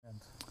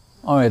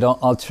All right,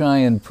 I'll try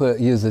and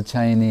use a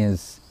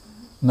Chinese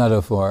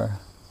metaphor.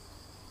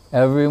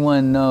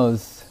 Everyone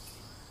knows,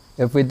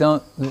 if we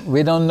don't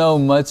know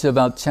much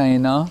about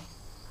China,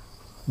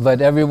 but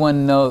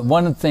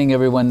one thing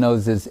everyone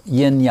knows is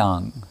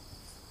yin-yang.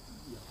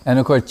 And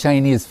of course,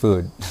 Chinese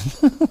food.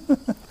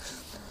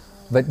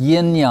 But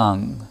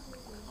yin-yang,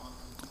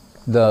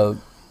 the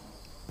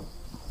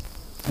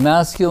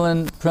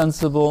masculine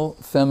principle,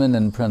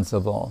 feminine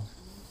principle.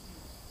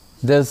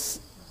 This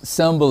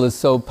symbol is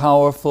so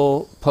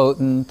powerful,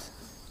 potent,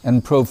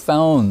 and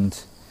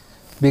profound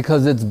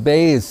because it's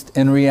based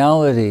in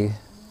reality.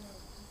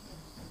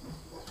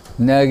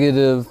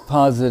 Negative,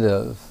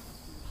 positive.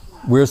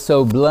 We're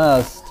so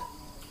blessed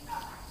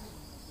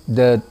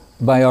that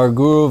by our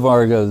Guru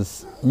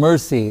Varga's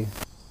mercy,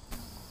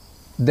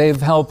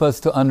 they've helped us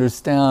to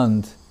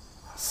understand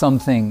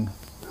something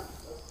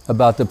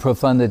about the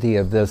profundity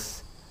of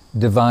this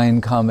divine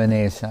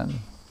combination.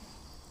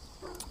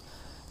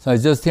 So I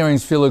was just hearing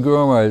Srila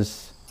Guru Maharaj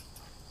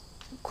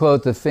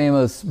quote the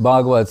famous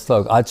Bhagavad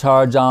sloka,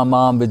 Acharya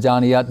mam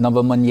vijaniyat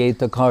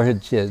navamanyeta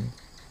karhachid,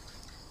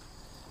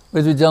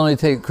 which we generally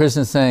take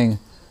Krishna saying,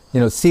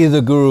 see the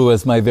Guru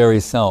as my very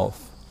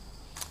self.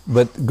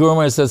 But Guru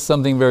Maharaj says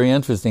something very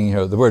interesting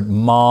here. The word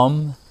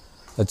mam,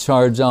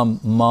 Acharya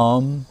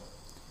mam,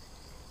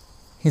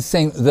 he's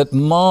saying that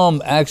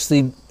mam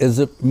actually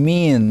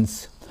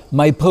means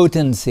my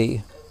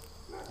potency.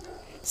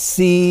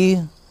 See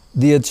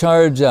the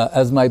Acharya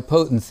as my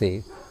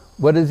potency.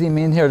 What does he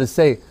mean here to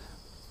say?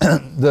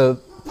 The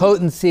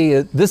potency,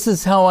 this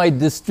is how I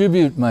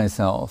distribute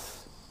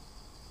myself.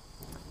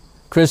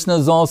 Krishna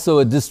is also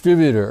a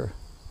distributor.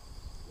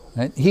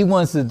 Right? He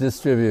wants to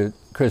distribute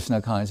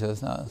Krishna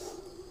consciousness.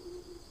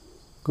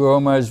 Guru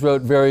Maharaj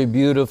wrote very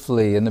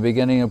beautifully in the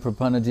beginning of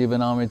Prapanna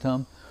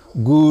Jivanamritam,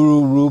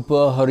 Guru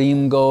Rupa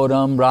Harim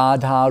Gauram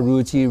Radha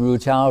Ruchi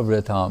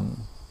Ruchavritam.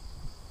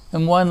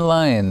 In one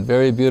line,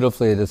 very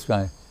beautifully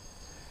described.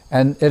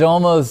 And it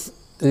almost,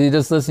 you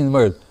just listen to the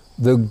word,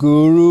 the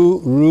Guru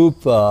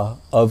Rupa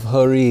of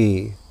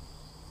Hari,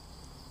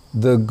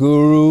 the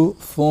Guru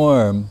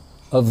form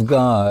of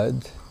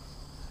God,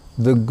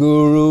 the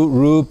Guru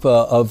Rupa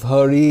of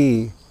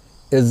Hari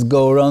is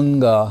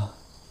Gauranga.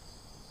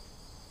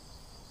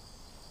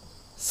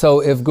 So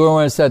if Guru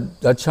Maharaj said,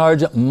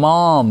 Acharya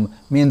mam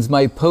means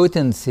my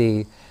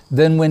potency,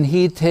 then when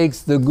he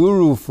takes the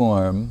Guru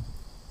form,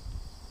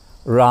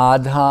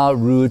 Radha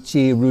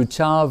Ruchi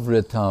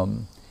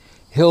Ruchavritam,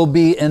 he'll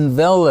be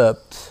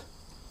enveloped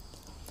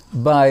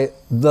by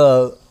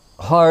the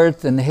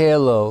heart and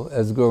halo,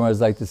 as Guru Maharaj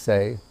like to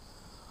say,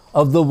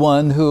 of the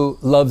one who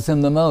loves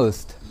him the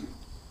most.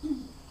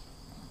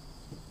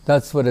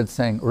 That's what it's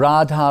saying.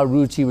 Radha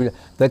Ruchi,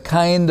 the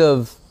kind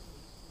of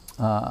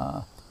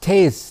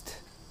taste,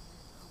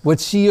 what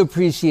she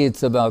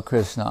appreciates about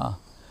Krishna.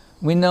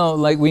 We know,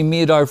 like we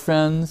meet our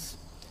friends,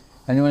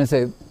 and you want to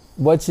say,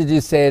 what should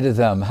you say to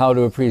them, how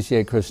to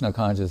appreciate Krishna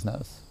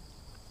consciousness?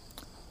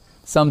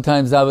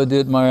 Sometimes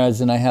Avadut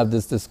Maharaj and I have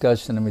this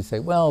discussion and we say,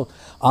 well,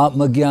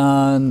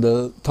 Atmagyan,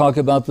 the talk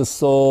about the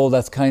soul,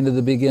 that's kind of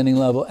the beginning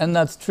level. And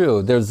that's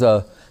true. There's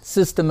a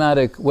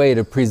systematic way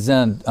to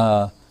present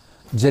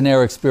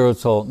generic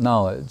spiritual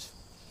knowledge.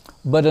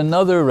 But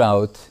another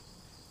route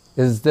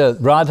is that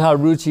Radha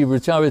Ruchi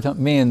Ruchavritam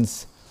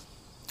means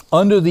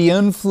under the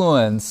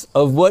influence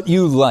of what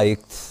you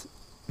liked,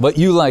 what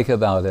you like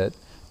about it,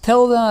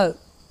 tell that,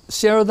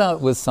 share that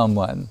with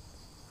someone,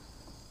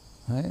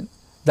 right?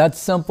 That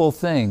simple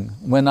thing.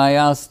 When I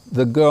asked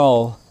the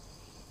girl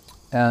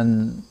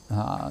in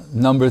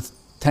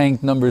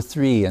tank number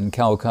 3 in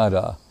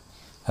Calcutta,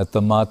 at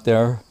the mat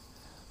there,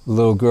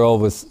 little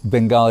girl,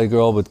 Bengali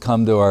girl, would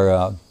come to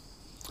our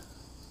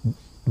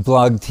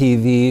blog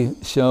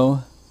TV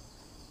show,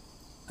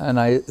 and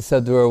I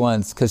said to her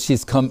once, because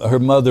her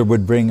mother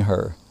would bring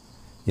her,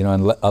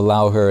 and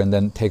allow her and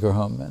then take her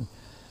home. And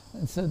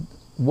I said,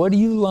 what do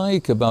you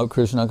like about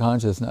Krishna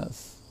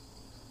consciousness?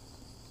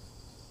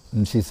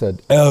 And she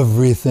said,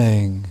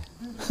 everything.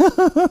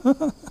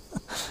 And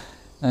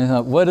I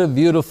thought, what a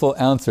beautiful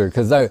answer,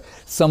 because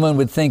someone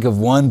would think of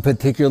one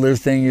particular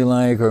thing you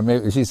like, or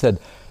maybe she said,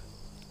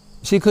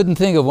 she couldn't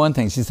think of one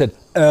thing. She said,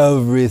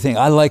 everything.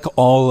 I like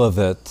all of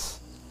it,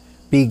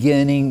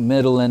 beginning,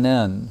 middle, and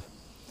end.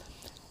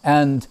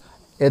 And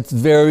it's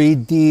very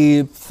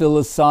deep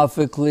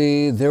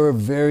philosophically. There are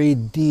very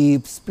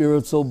deep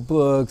spiritual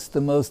books,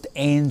 the most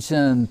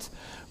ancient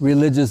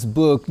religious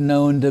book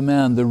known to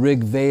man, the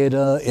Rig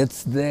Veda,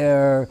 it's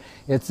there.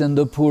 It's in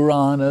the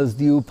Puranas,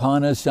 the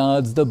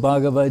Upanishads, the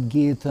Bhagavad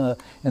Gita,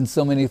 in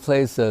so many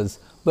places.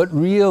 But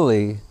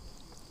really,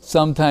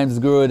 sometimes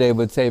Gurudev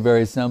would say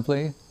very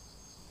simply,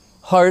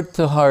 heart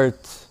to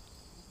heart,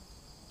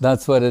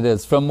 that's what it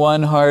is, from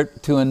one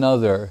heart to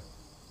another.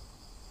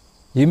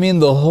 You mean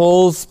the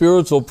whole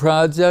spiritual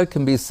project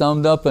can be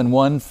summed up in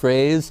one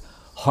phrase,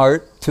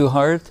 heart to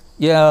heart?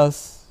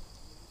 Yes.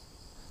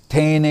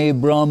 Tene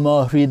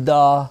Brahma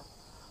Hrida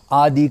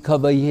Adi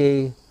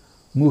Kavaye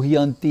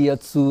Muhyanti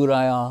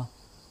Yatsuraya.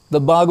 The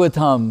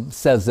Bhagavatam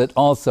says it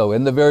also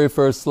in the very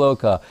first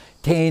sloka.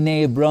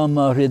 Tene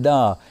Brahma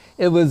Hrida.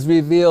 It was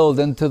revealed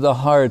into the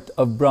heart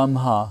of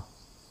Brahma.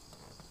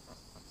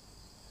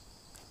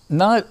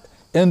 Not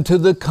into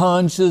the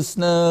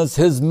consciousness,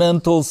 his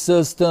mental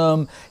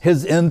system,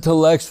 his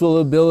intellectual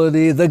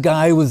ability. The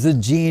guy was a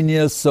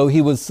genius, so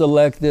he was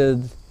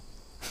selected.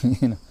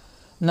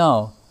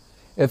 No.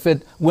 If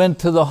it went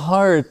to the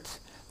heart,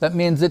 that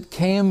means it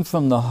came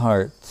from the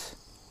heart.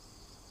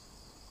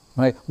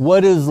 Right?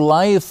 What is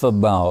life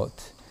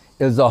about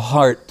is a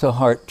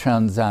heart-to-heart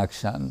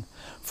transaction.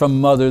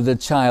 From mother to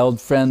child,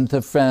 friend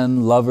to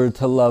friend, lover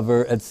to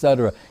lover,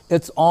 etc.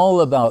 It's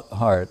all about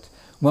heart.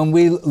 When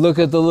we look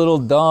at the little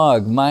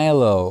dog,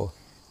 Milo,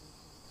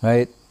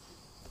 right?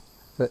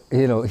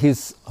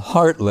 He's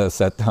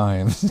heartless at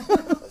times.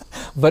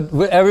 But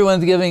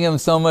everyone's giving him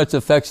so much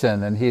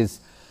affection and he's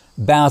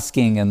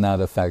basking in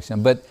that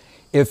affection. But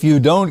if you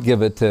don't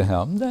give it to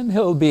him, then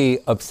he'll be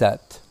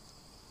upset.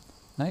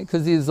 Right?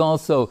 Because he's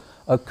also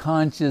a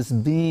conscious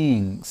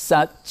being,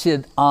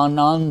 Satchit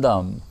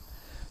Anandam.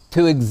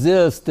 To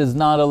exist is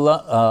not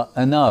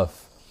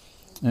enough.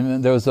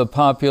 There was a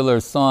popular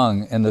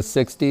song in the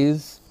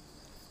 60s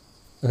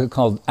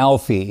called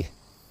Alfie.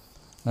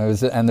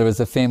 And there was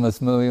a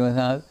famous movie with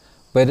that.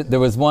 But there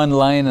was one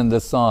line in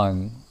the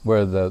song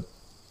where the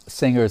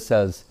singer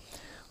says,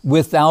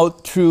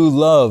 "Without true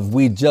love,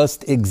 we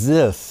just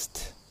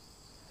exist."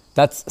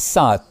 That's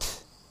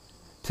sat,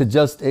 to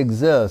just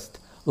exist,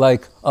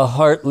 like a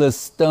heartless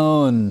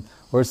stone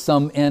or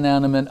some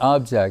inanimate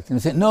object. And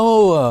you say,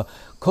 no,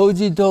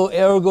 cogito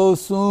ergo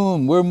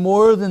sum, we're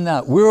more than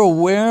that. We're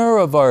aware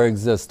of our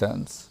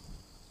existence.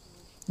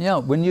 Yeah,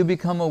 when you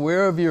become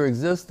aware of your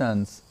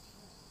existence,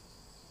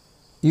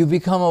 you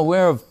become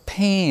aware of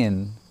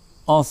pain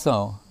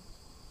also.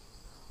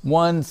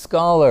 One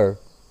scholar,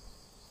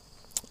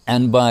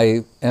 and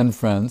by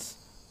inference,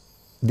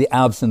 the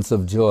absence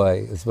of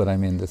joy is what I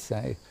mean to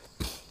say.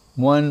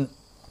 One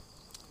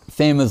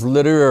famous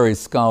literary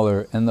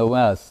scholar in the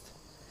West,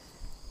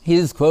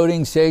 he's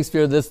quoting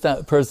Shakespeare, this,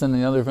 that person,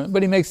 and the other,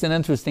 but he makes an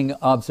interesting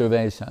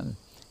observation.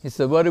 He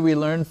said, what do we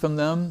learn from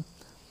them?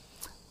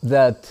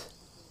 That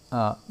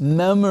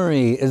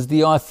memory is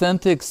the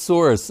authentic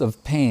source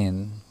of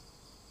pain.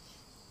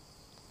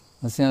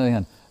 Let's see on the other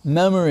hand.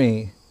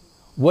 Memory,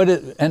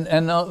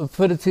 and I'll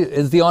put it to you,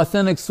 is the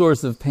authentic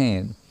source of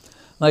pain.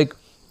 Like,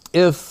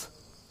 if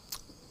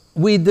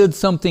we did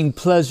something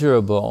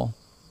pleasurable,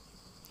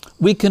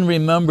 we can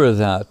remember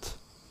that,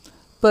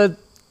 but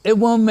it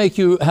won't make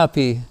you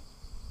happy,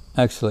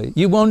 actually.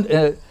 You won't,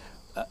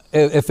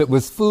 if it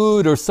was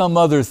food or some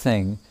other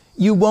thing,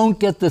 you won't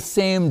get the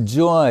same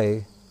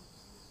joy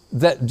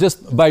that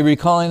just by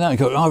recalling that, you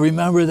go, oh,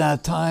 remember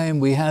that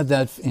time we had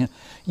that,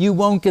 you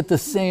won't get the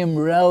same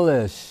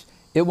relish.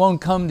 It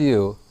won't come to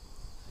you.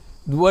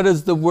 What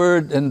is the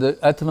word in the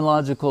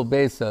etymological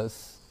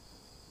basis?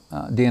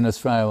 Diana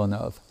Fryer will know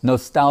of.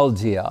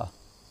 Nostalgia.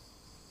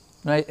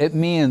 Right? It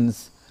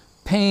means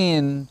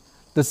pain,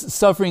 the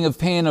suffering of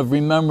pain of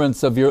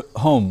remembrance of your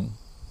home,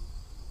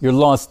 your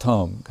lost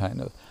home,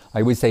 kind of.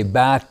 Like we say,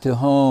 back to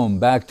home,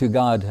 back to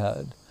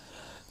Godhead.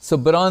 So,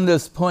 but on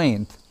this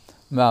point,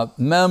 about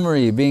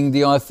memory being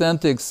the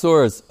authentic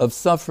source of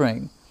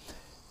suffering,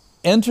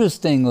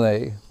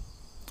 interestingly,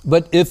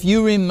 but if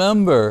you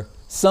remember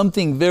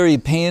something very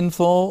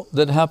painful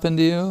that happened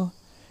to you,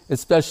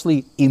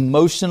 especially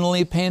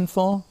emotionally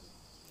painful,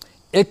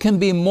 it can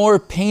be more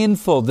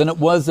painful than it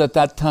was at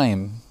that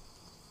time.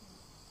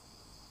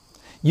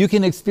 You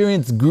can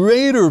experience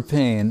greater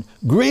pain,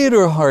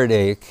 greater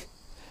heartache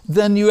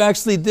than you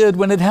actually did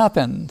when it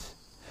happened.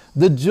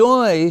 The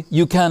joy,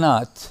 you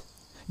cannot.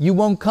 You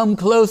won't come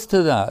close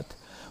to that.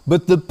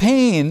 But the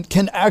pain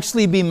can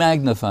actually be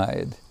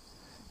magnified.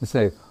 You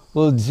say,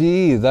 well,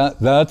 gee,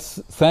 that's,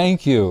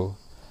 thank you.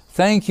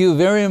 Thank you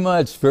very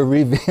much for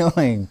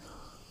revealing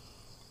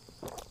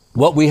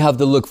what we have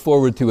to look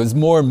forward to is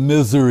more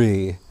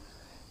misery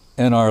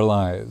in our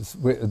lives,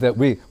 that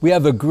we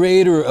have a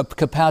greater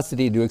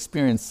capacity to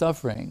experience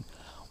suffering.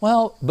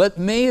 Well, but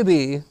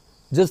maybe,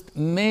 just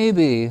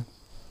maybe,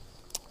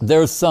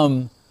 there's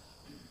some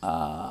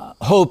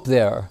hope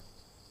there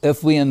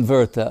if we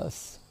invert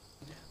this.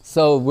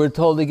 So we're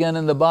told again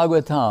in the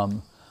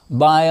Bhagavatam,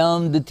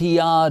 Bayam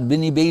ditiyad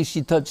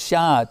binibeshi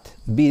tatshat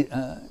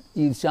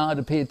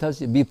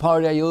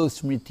viparyayo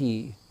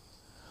smriti.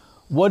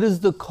 What is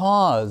the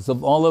cause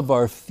of all of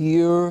our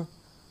fear,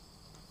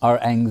 our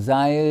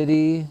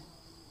anxiety,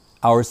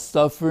 our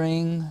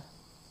suffering?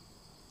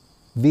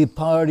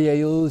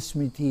 Viparyayo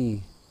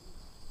smriti.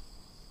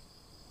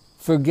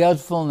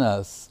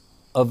 Forgetfulness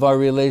of our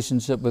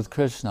relationship with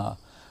Krishna.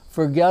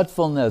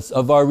 Forgetfulness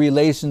of our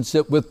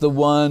relationship with the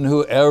one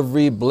who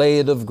every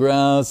blade of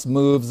grass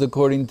moves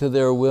according to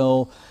their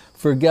will.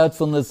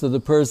 Forgetfulness of the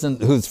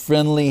person whose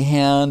friendly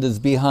hand is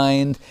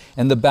behind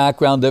in the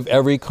background of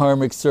every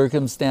karmic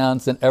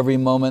circumstance and every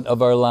moment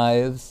of our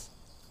lives.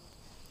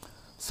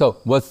 So,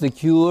 what's the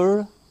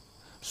cure?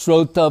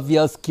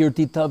 Shrotavyas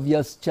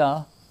kirtitavyas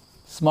cha,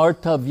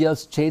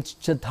 smartavyas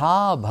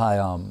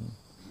chechchatabhayam.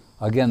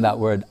 Again, that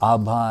word,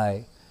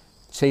 abhay.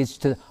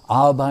 Cheshta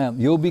abhayam.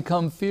 You'll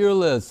become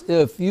fearless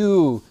if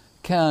you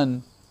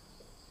can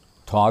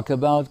talk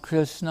about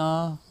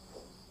Krishna,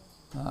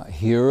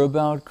 hear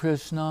about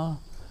Krishna,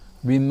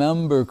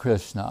 remember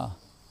Krishna.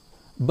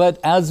 But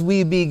as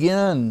we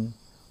begin,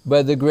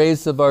 by the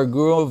grace of our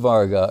Guru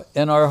Varga,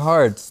 in our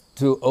hearts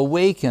to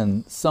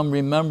awaken some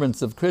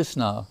remembrance of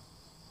Krishna,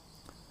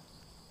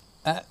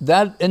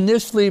 that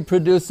initially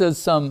produces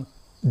some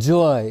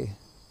joy,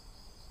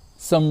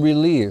 some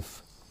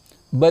relief.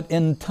 But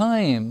in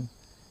time,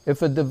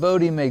 if a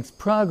devotee makes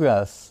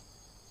progress,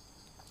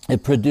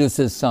 it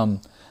produces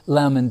some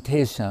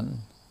lamentation,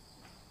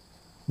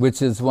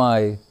 which is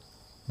why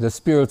the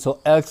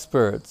spiritual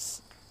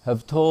experts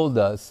have told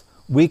us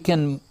we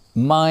can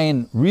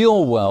mine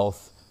real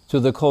wealth through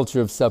the culture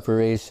of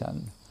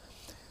separation.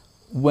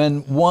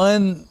 When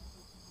one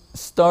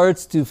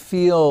starts to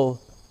feel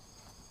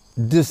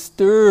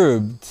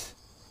disturbed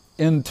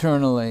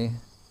internally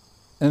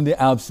in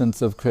the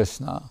absence of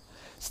Krishna,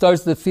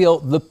 starts to feel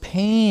the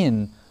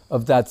pain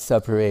of that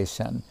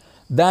separation,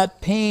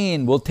 that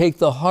pain will take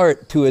the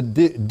heart to a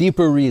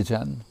deeper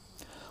region.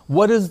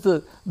 What is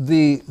the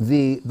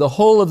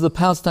whole of the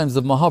pastimes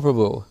of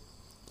Mahaprabhu?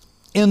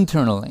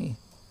 Internally.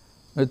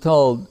 We're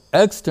told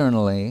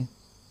externally,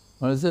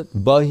 what is it?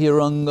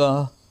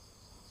 Bahiranga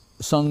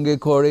Sange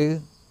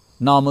Kori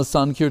Nama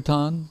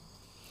Sankirtan.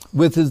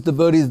 With his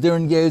devotees, they're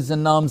engaged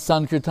in Nam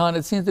Sankirtan.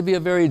 It seems to be a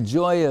very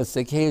joyous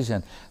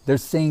occasion. They're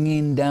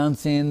singing,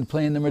 dancing,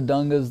 playing the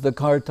mridangas, the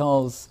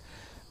kartals,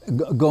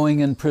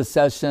 going in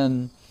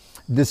procession,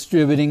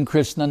 distributing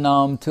Krishna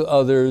Nam to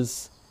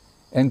others,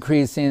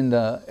 increasing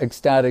the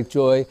ecstatic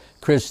joy.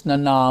 Krishna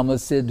Nama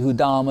Siddhu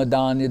Dhamma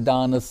Dhanya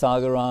Dana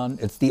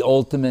Sagaran. It's the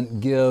ultimate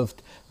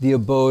gift, the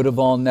abode of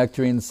all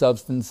nectarine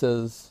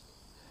substances.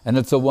 And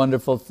it's a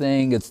wonderful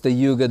thing. It's the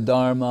Yuga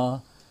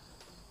Dharma.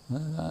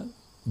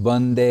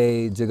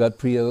 Bande Jagat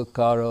Priya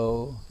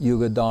Karo,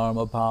 Yuga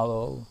Dharma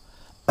Palo.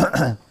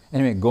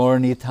 Anyway,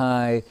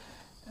 Gaur-Nitai,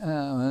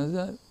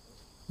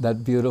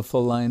 that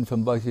beautiful line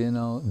from Bhakti,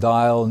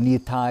 Dial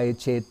Nitai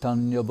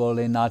Chaitanya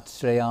Bole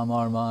Natshreyam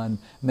Arman.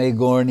 May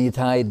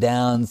Gaur-Nitai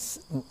dance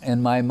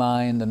in my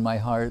mind and my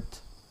heart.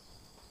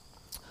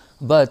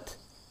 But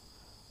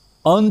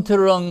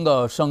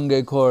Antaranga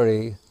Sange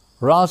Kori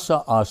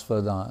Rasa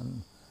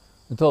Ashvadan,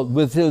 told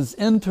with his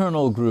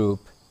internal group,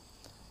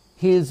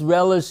 he's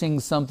relishing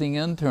something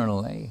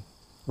internally.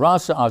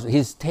 Rasa Ashvadan,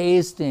 he's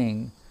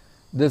tasting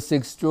this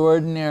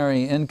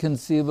extraordinary,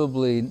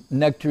 inconceivably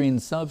nectarine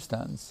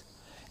substance.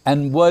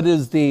 And what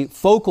is the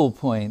focal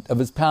point of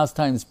his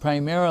pastimes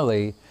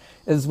primarily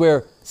is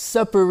where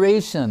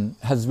separation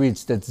has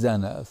reached its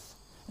zenith.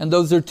 And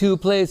those are two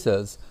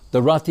places.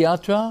 The Rath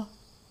Yatra,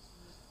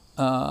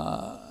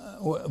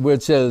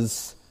 which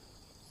is,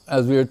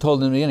 as we were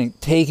told in the beginning,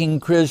 taking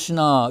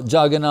Krishna,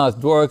 Jagannath,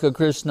 Dwarka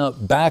Krishna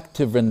back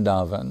to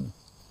Vrindavan,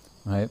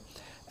 right?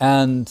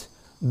 And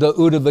the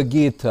Uddhava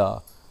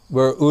Gita,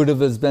 where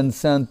Uddhava has been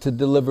sent to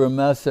deliver a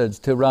message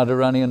to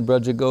Radharani and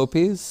Braja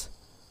Gopis,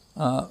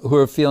 who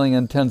are feeling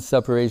intense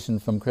separation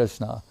from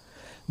Krishna.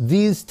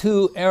 These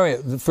two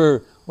areas,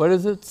 for, what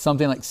is it,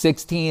 something like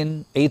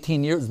 16,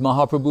 18 years,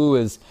 Mahaprabhu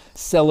is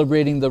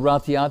celebrating the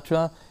Rath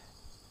Yatra,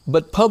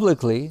 but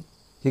publicly,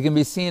 he can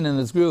be seen in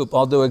his group,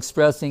 although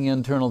expressing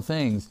internal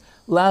things.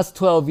 Last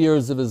 12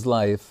 years of his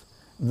life,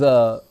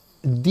 the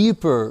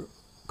deeper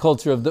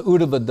culture of the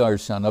Uddhava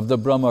Darshan, of the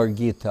Brahmar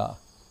Gita,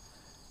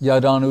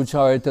 Yadanu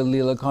Charita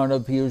Lila Karna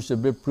Pirsha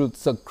Viprut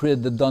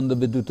Sakrid Danda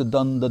Viduta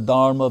Danda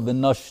Dharma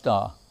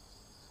Vinashta.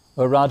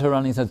 Where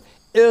Radharani says,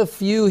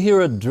 if you hear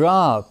a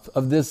drop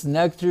of this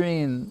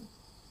nectarine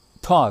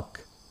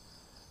talk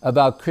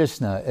about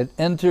Krishna, it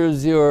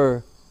enters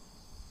your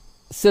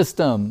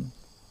system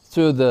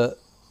through the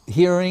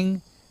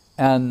hearing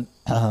and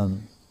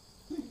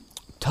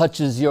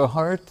touches your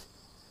heart,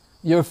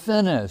 you're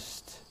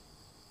finished.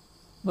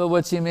 But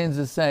what she means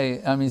to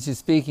say, she's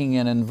speaking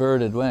in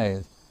inverted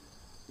ways.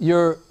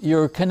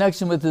 Your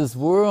connection with this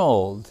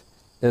world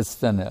is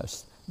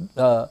finished.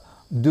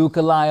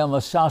 Dukalayam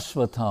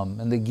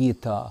ashashvatam in the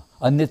Gita,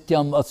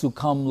 anityam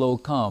asukam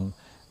lokam.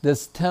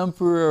 This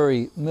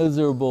temporary,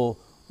 miserable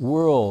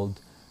world,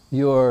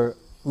 your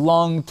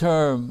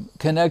long-term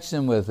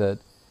connection with it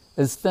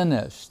is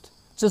finished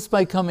just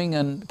by coming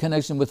in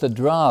connection with a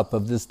drop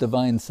of this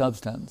divine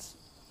substance.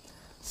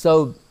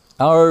 So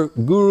our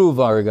Guru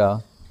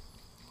Varga,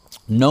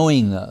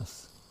 knowing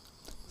this,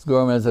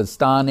 Guru Maharaj says,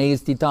 Stane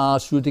stita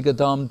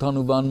shrutikatam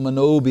tanuvan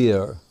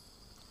manobir.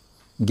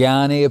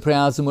 Gyane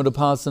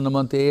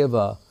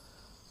prayasamudapasanamateva.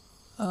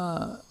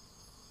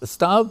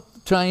 Stop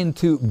trying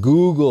to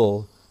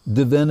Google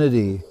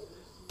divinity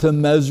to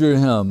measure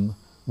him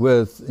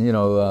with,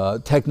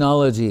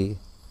 technology,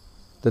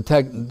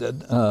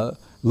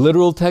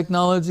 literal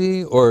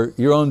technology or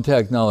your own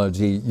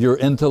technology, your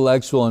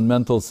intellectual and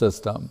mental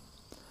system,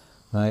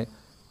 right?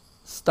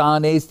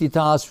 Stane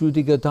stita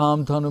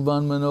shrutikatam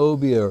tanuvan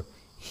manobir.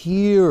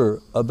 Hear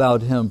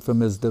about him from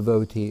his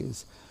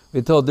devotees.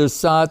 We're told there's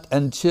sat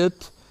and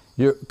chit,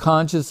 you're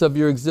conscious of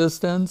your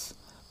existence,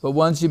 But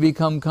once you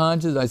become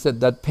conscious, I said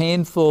that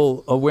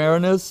painful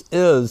awareness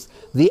is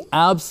the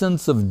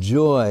absence of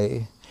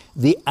joy,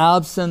 the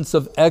absence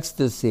of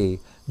ecstasy,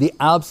 the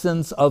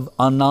absence of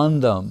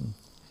anandam.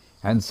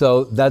 And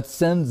so that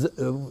sends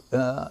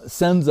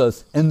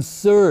us in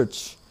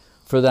search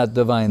for that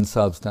divine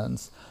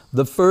substance.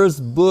 The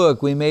first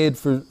book we made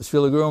for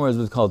Srila Guru Maharaj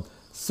was called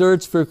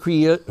Search for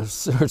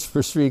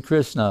Sri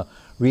Krishna,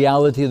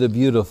 Reality of the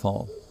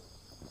Beautiful.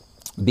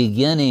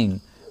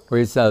 Beginning where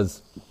he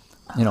says,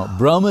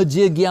 Brahma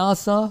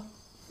Jigyasa,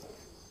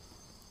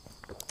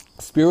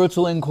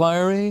 spiritual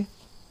inquiry,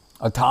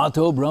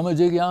 Atato Brahma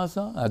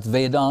Jigyasa, that's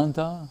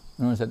Vedanta.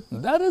 And I said,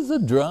 that is a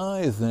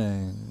dry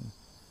thing.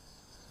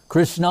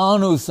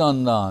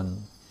 Krishnanusandhan,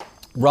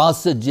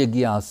 Rasa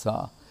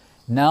Jigyasa.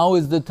 Now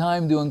is the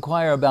time to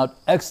inquire about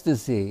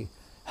ecstasy,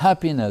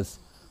 happiness,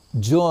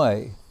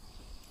 joy.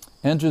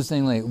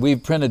 Interestingly, we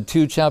printed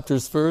 2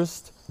 chapters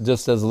first,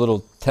 just as a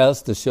little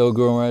test to show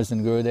Guru Maharaj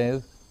and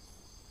Gurudev.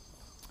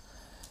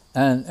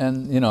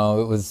 And it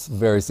was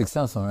very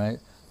successful, right?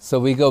 So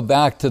we go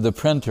back to the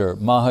printer,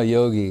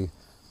 Mahayogi,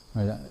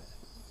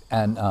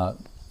 and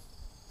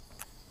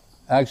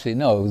actually,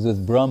 no, it was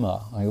with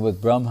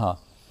Brahma.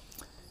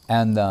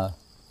 And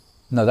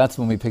no, that's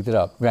when we picked it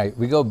up. Right,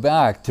 we go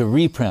back to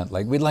reprint,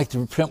 like, we'd like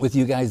to print with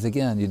you guys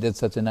again. You did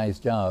such a nice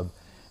job.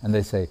 And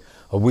they say,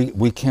 oh,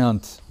 we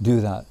can't do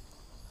that.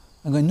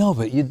 I'm going, no,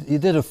 but you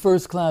did a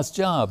first-class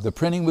job. The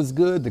printing was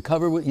good, the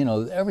cover was,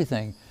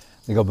 everything.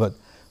 They go, but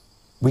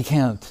we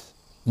can't.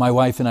 My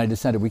wife and I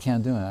decided we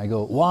can't do it. I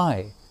go,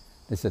 why?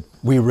 They said,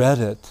 we read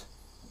it.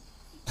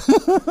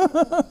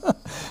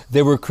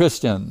 They were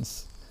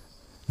Christians.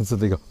 And so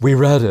they go, we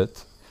read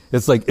it.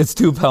 It's like, it's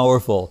too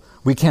powerful.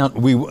 We can't,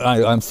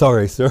 I'm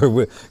sorry,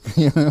 sir.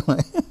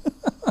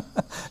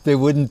 They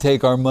wouldn't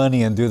take our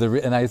money and do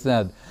and I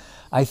said,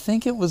 I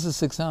think it was a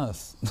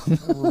success.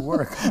 We'll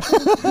work.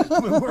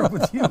 We'll work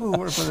with you, we'll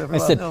work with everyone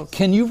else. I said,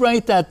 can you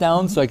write that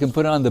down so I can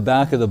put it on the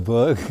back of the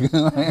book?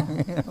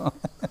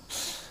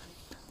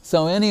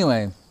 So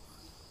anyway,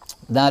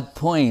 that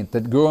point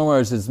that Guru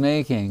Maharaj is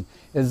making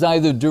is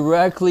either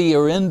directly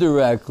or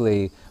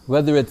indirectly,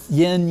 whether it's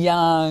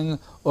yin-yang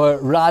or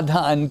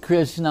Radha and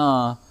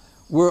Krishna,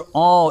 we're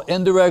all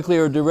indirectly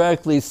or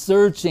directly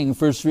searching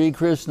for Sri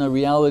Krishna,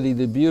 reality,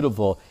 the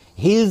beautiful.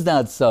 He's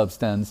that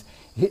substance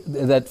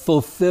that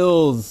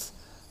fulfills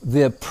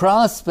the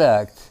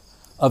prospect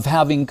of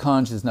having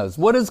consciousness.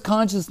 What does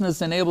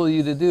consciousness enable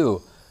you to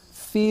do?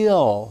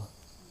 Feel,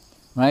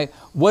 right?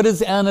 What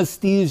does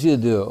anesthesia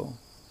do?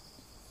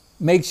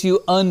 Makes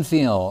you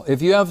unfeel.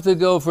 If you have to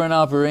go for an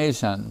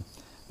operation,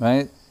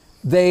 right?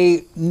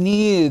 They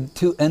need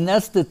to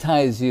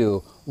anesthetize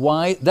you.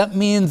 Why? That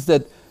means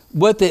that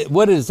what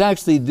it's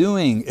actually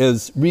doing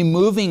is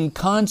removing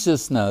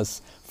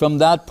consciousness from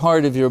that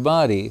part of your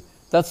body.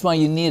 That's why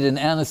you need an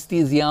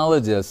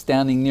anesthesiologist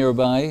standing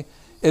nearby.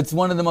 It's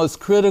one of the most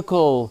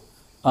critical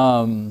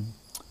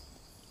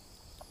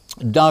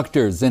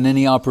doctors in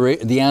any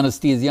operation, the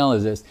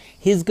anesthesiologist.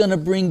 He's going to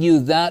bring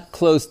you that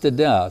close to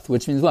death,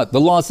 which means what?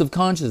 The loss of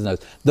consciousness,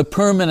 the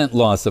permanent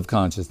loss of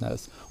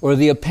consciousness, or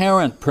the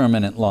apparent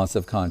permanent loss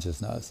of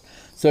consciousness.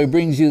 So he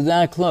brings you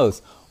that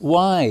close.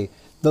 Why?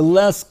 The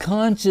less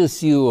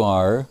conscious you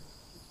are,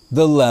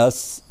 the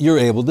less you're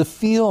able to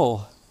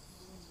feel.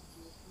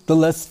 The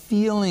less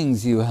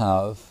feelings you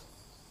have.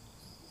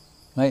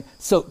 Right?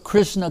 So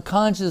Krishna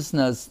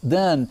consciousness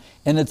then,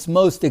 in its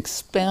most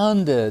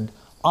expanded,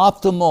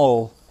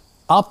 optimized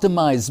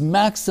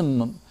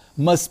maximum,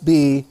 must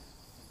be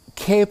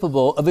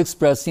capable of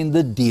expressing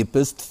the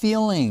deepest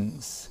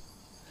feelings.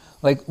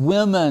 Like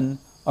women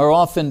are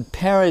often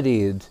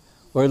parodied,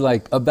 or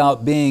like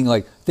about being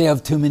like, they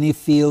have too many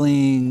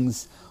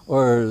feelings,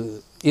 or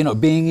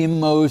being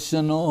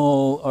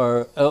emotional,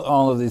 or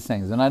all of these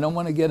things. And I don't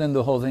want to get into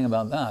the whole thing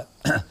about that.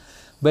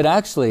 But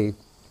actually,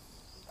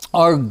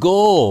 our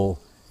goal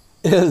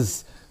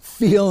is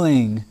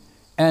feeling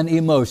and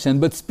emotion,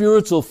 but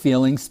spiritual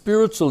feeling,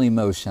 spiritual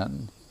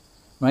emotion,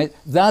 right?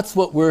 That's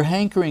what we're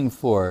hankering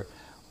for.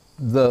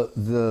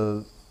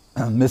 The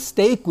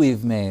mistake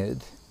we've made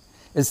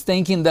is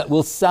thinking that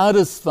we'll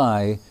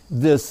satisfy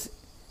this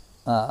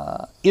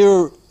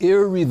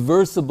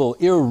irreversible,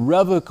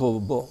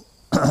 irrevocable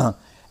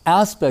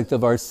aspect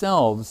of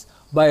ourselves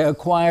by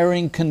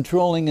acquiring,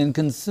 controlling, and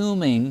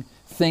consuming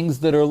things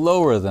that are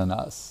lower than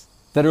us,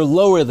 that are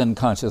lower than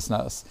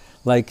consciousness,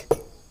 like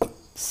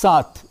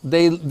sat.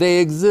 They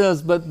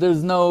exist, but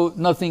there's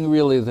nothing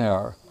really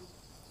there,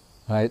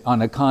 right,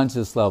 on a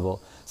conscious level.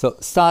 So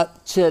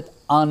sat chit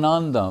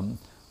anandam,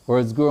 or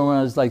as Guru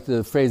Maharaj like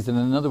to phrase it in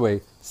another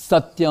way,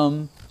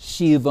 satyam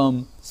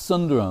shivam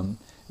sundaram.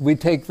 We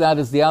take that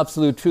as the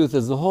absolute truth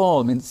as a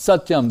whole. I mean,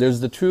 satyam, there's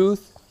the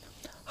truth.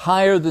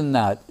 Higher than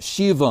that,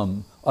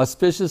 shivam,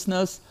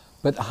 auspiciousness,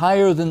 but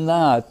higher than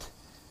that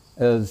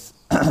is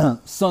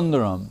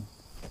sundaram,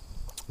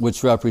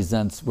 which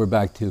represents, we're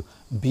back to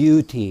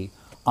beauty,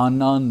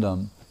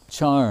 anandam,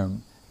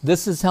 charm.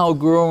 This is how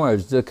Guru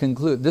Maharaj, to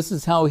conclude, this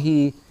is how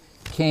he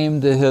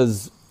came to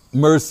his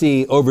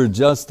mercy over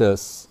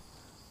justice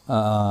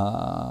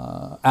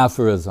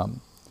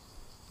aphorism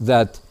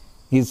that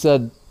he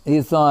said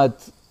he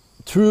thought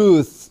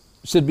truth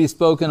should be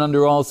spoken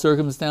under all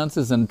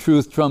circumstances and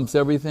truth trumps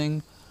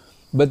everything.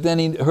 But then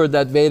he heard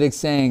that Vedic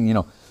saying, you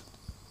know,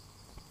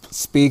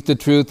 speak the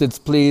truth that's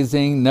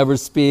pleasing, never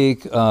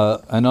speak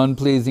an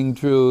unpleasing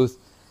truth,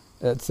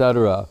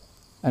 etc.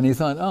 And he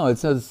thought, oh, it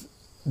says,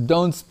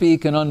 don't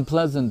speak an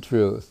unpleasant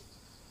truth.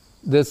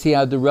 This he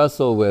had to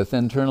wrestle with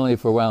internally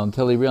for a while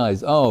until he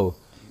realized, oh,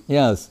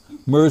 yes,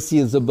 mercy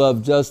is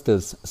above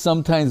justice.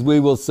 Sometimes we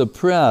will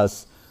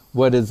suppress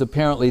what is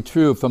apparently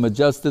true from a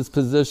justice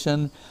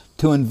position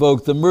to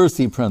invoke the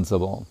mercy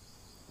principle.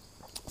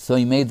 So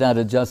he made that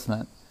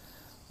adjustment.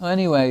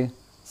 Anyway,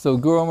 so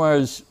Guru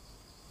Maharaj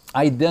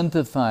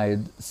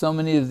identified so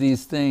many of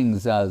these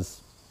things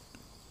as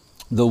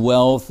the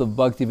wealth of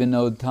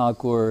Bhaktivinoda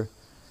Thakur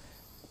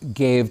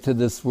gave to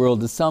this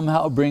world to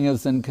somehow bring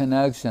us in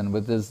connection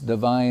with this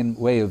divine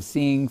way of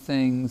seeing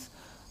things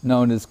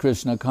known as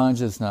Krishna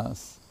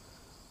consciousness.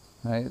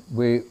 Right?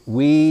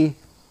 We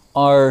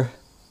are,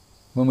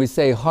 when we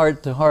say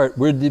heart to heart,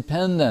 we're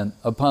dependent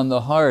upon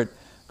the heart.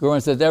 Guru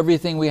Maharaj said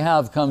everything we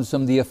have comes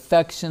from the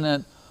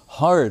affectionate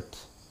heart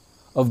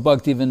of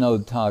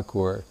Bhaktivinoda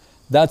Thakur.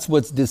 That's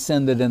what's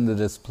descended into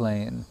this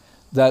plane.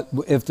 That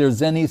if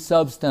there's any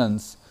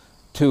substance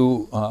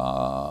to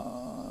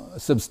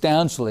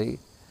substantially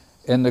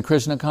in the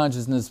Krishna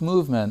consciousness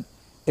movement,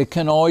 it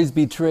can always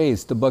be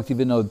traced to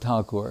Bhaktivinoda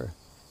Thakur.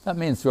 That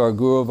means through our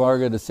Guru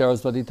Varga to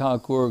Saraswati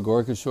Thakur,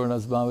 Gorkishore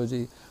Das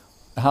Babaji.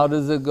 How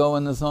does it go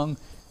in the song?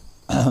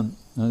 What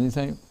do you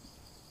say?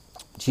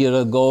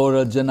 Chira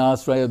Gora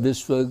Janasraya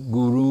Vishwa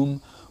Gurum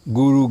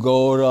Guru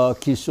Gora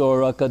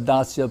Kishora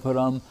Kadasya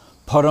Param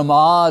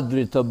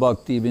Paramadrita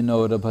Bhakti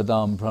Vinoda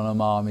Padam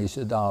Pranamami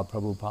Shada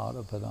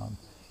Prabhupada Padam.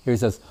 Here he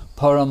says,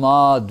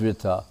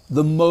 Paramadrita,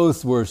 the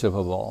most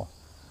worshipable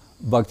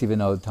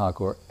Bhaktivinoda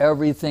Thakur.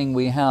 Everything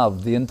we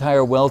have, the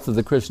entire wealth of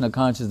the Krishna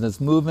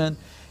consciousness movement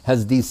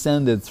has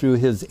descended through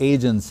his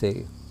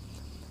agency.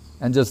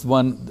 And just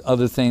one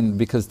other thing,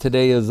 because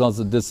today is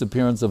also the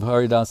disappearance of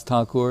Haridas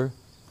Thakur.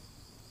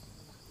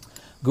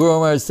 Guru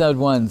Maharaj said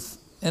once,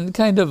 in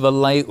kind of a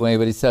light way,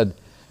 but he said,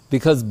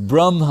 because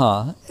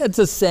Brahma, it's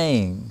a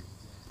saying,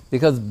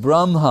 because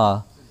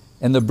Brahma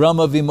in the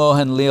Brahma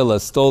Vimohan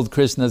Leela stole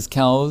Krishna's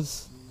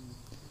cows,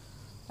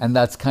 and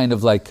that's kind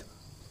of like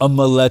a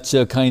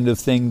malecha kind of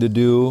thing to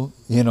do,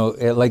 you know,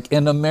 like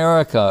in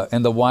America,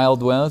 in the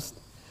Wild West,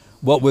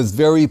 what was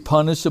very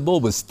punishable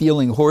was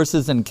stealing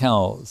horses and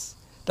cows.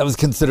 That was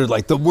considered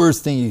like the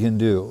worst thing you can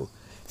do.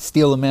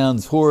 Steal a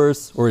man's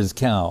horse or his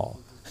cow,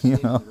 you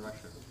know.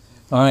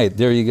 All right,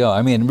 there you go.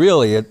 I mean,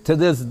 really, to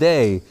this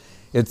day,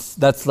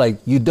 that's like,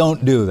 you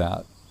don't do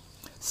that.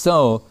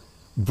 So,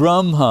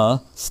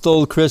 Brahma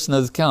stole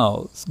Krishna's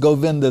cows,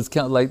 Govinda's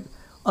cows, like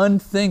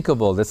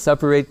unthinkable to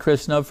separate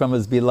Krishna from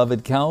his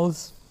beloved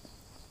cows.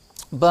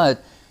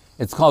 But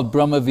it's called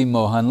Brahma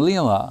Vimohan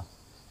Leela,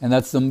 and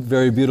that's some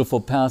very beautiful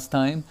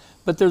pastime.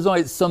 But there's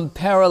always some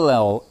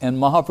parallel in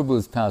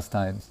Mahaprabhu's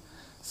pastimes.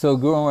 So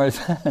Guru Maharaj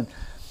said,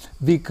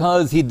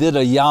 because he did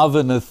a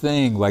Yavana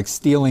thing, like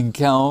stealing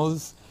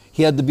cows,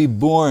 he had to be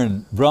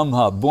born,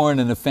 Brahma, born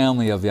in a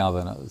family of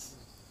Yavanas.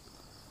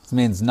 This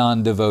means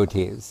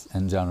non-devotees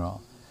in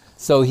general.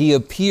 So he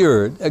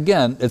appeared,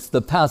 again, it's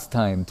the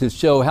pastime to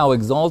show how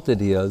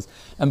exalted he is.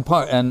 And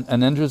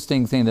an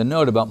interesting thing to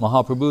note about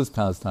Mahaprabhu's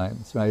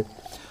pastimes, right?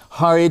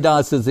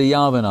 Haridas is a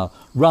Yavana,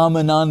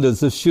 Ramananda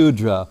is a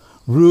Shudra,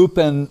 Rup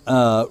and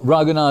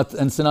Raghunath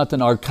and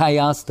Sanatan are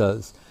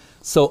Kayastas.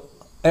 So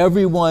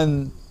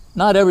everyone,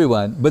 not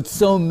everyone, but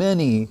so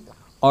many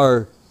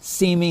are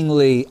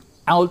seemingly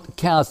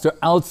outcast or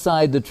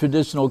outside the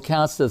traditional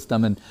caste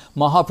system, and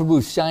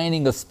Mahaprabhu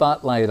shining a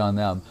spotlight on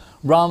them.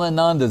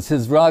 Ramananda's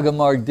his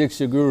Ragamarg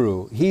Diksha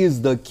Guru. He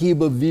is the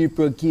Kiba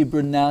Vipra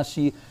Kibra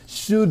Nashi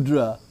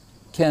Shudra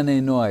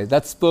Kene Noi.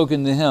 That's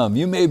spoken to him.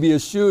 You may be a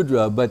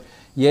Shudra, but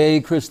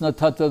Ye Krishna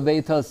Tata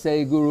Veta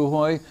Se Guru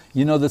Hoy,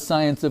 you know the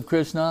science of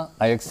Krishna?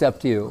 I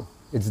accept you.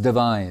 It's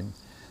divine.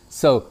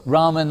 So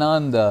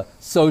Ramananda,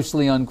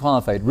 socially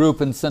unqualified.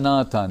 Rup and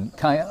Sanatan,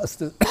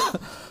 Kayasta,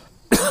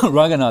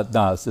 Raghunath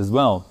Das as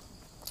well.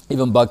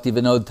 Even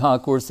Bhaktivinoda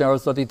Thakur,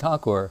 Saraswati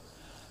Thakur,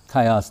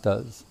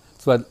 Kayastas.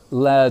 That's what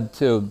led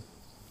to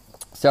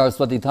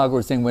Saraswati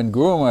Thakur saying when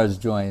Guru Maharaj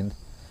joined,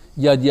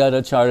 Yad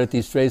Yada Charati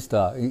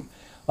Shrestha,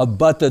 a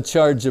Bhatta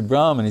Charja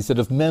Brahman. He said,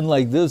 if men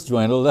like this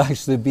join, it'll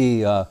actually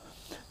be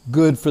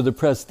good for the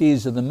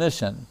prestige of the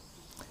mission.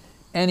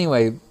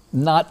 Anyway,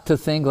 not to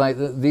think like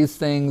these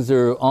things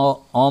are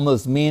all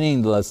almost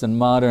meaningless in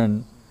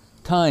modern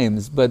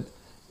times, but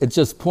it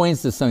just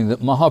points to something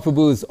that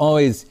Mahaprabhu is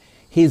always,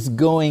 he's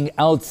going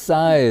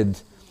outside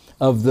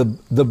of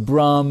the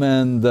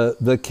Brahman,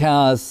 the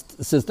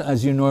caste system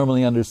as you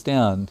normally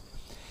understand.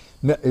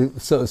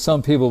 So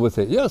some people would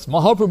say, yes,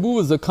 Mahaprabhu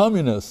is a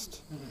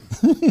communist.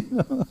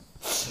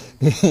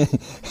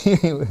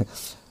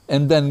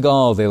 In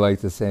Bengal, they like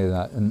to say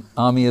that. And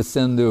Amiya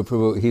Sindhu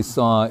Prabhu, he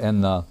saw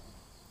in the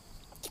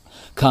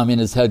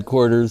communist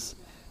headquarters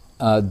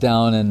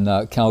down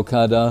in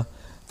Calcutta,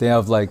 They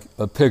have like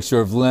a picture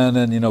of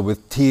Lenin,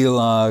 with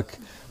tilak,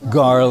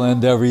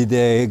 garland every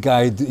day, a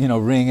guy,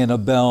 ringing a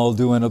bell,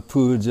 doing a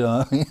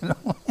puja, And they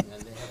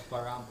have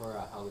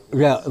parampara, how it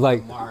Yeah,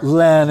 like Marx.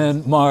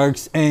 Lenin,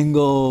 Marx,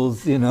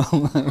 Engels,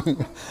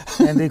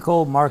 And they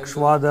call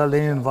Marxvada,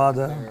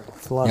 Leninvada,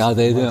 philosophy. Yeah,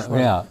 they do.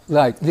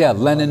 Marxvada.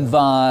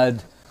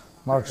 Leninvad,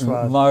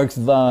 Marxvada.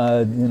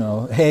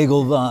 Marxvad,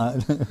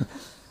 Hegelvad.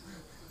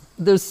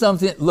 There's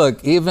something,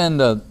 look, even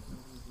the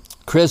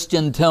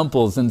Christian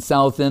temples in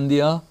South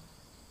India,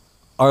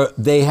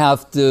 they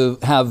have to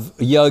have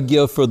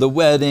yagya for the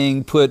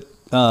wedding, put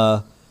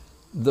what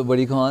do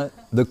you call it?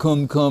 The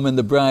kumkum in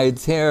the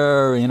bride's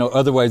hair,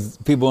 otherwise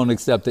people won't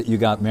accept that you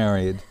got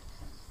married.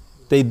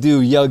 They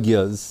do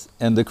yagyas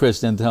in the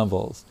Christian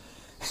temples.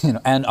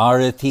 And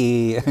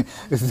arati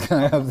is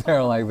kind of up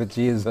there like with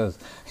Jesus.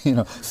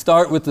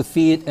 Start with the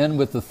feet, end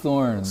with the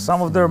thorns.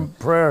 Some of their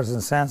prayers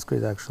in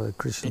Sanskrit, actually,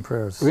 Christian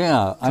prayers.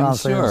 Yeah, I'm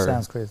Translated in sure.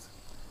 Sanskrit.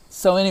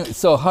 So anyway,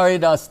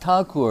 Haridas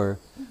Thakur,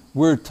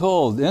 we're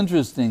told,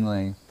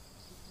 interestingly,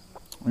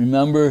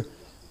 remember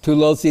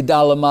Tulasi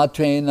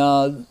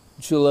Dalamatrena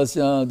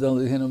Chulasya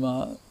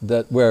Dalahinama,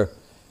 that where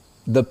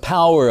the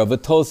power of a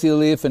tulsi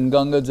leaf and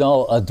Ganga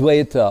Jal,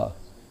 Advaita,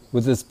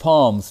 with his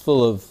palms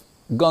full of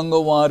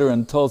Ganga water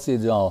and tulsi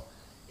jal,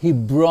 he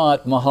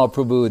brought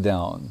Mahaprabhu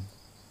down.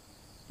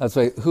 That's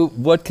why,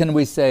 what can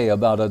we say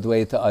about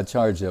Advaita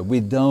Acharya? We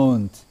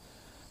don't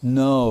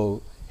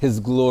know his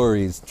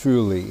glories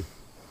truly.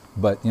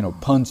 But,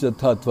 Pancha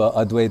Tattva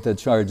Advaita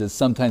Acharya,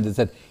 sometimes it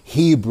said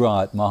he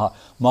brought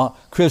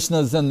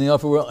Krishna's in the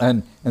upper world,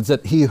 and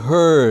said he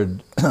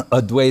heard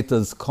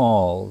Advaita's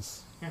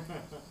calls.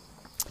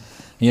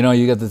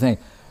 You get the thing,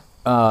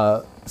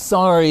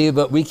 sorry,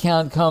 but we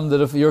can't come,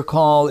 that if your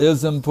call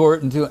is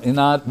important to,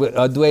 not with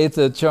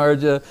Advaita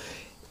Acharya,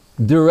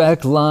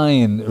 direct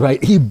line,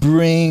 right? He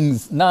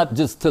brings, not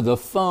just to the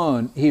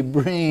phone, he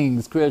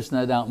brings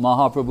Krishna down,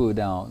 Mahaprabhu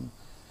down.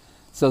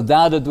 So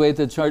that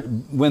Advaita Acharya,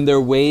 when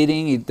they're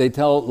waiting, they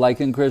tell, like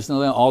in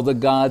Krishna, all the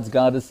gods,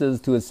 goddesses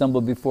to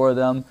assemble before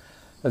them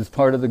as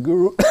part of the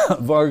Guru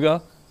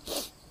Varga.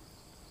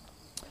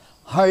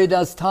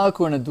 Haridas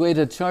Thakur and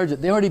Advaita Acharya,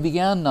 they already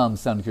began Nam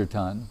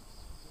Sankirtan.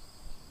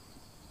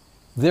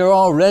 They're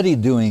already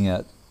doing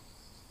it.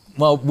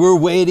 Well, we're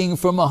waiting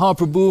for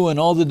Mahaprabhu and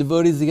all the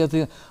devotees to get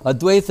to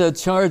Advaita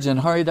Acharya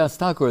and Haridas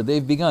Thakur.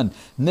 They've begun.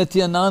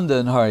 Nityananda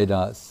and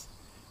Haridas.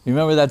 You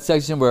remember that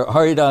section where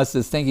Haridas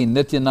is thinking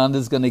Nityananda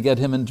is going to get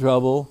him in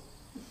trouble?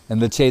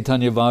 And the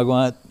Chaitanya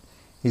Bhagavat,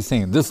 he's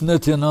saying, this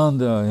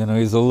Nityananda,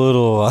 he's a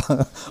little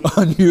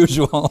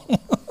unusual.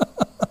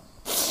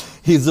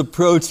 He's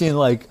approaching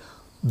like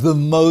the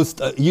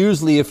most,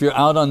 usually if you're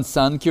out on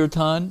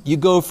Sankirtan, you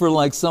go for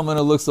like someone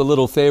who looks a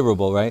little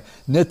favorable, right?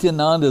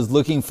 Nityananda is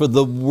looking for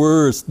the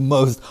worst,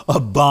 most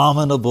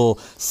abominable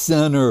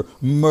sinner,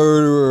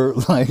 murderer,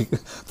 like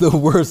the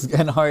worst.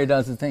 And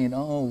Haridas is saying,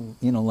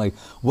 like,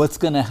 what's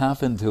going to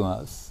happen to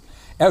us?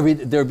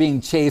 They're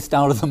being chased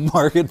out of the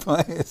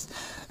marketplace.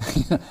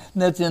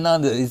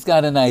 Nityananda, he's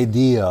got an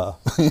idea,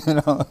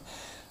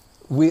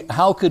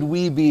 How could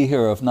we be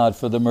here if not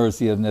for the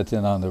mercy of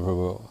Nityananda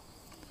Prabhu?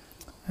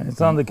 And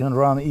Nityananda can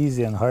run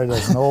easy and hard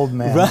as an old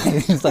man.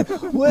 Right, he's like,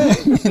 wait,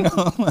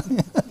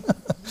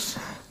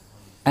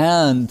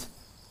 And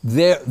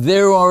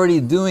they're already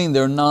doing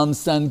their Nam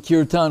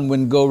Sankirtan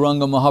when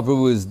Gauranga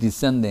Mahaprabhu is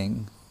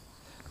descending.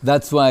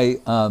 That's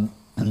why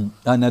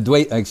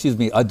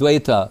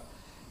Advaita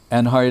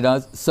and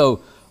Haridas.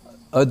 So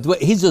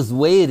he's just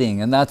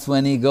waiting, and that's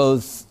when he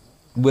goes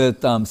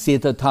with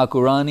Sita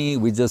Thakurani.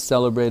 We just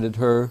celebrated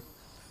her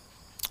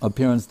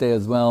appearance day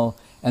as well.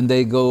 And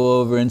they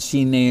go over and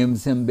she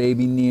names him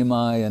baby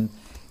Nimai, and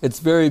it's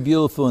very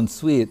beautiful and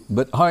sweet.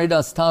 But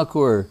Haridas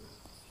Thakur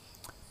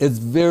is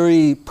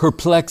very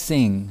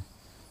perplexing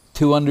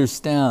to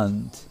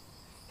understand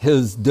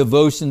his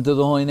devotion to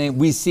the holy name.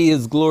 We see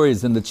his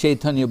glories in the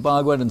Chaitanya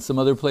Bhagavat and some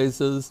other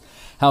places,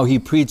 how he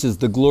preaches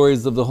the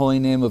glories of the holy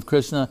name of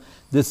Krishna,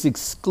 this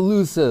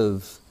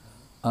exclusive,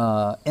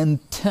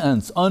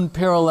 intense,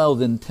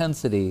 unparalleled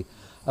intensity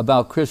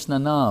about Krishna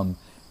Nam.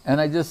 And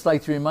I just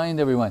like to remind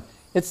everyone,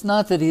 it's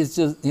not that he's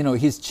just,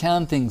 he's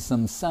chanting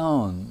some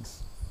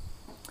sounds.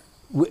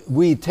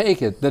 We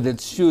take it that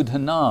it's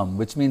Shuddhanam,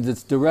 which means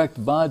it's direct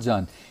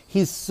bhajan.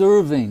 He's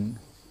serving.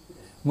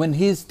 When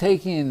he's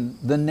taking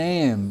the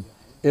name,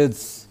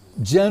 it's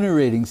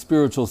generating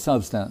spiritual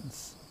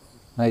substance,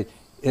 right?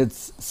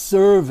 It's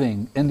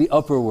serving in the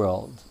upper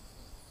world.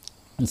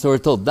 And so we're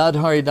told that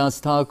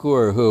Haridas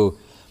Thakur, who,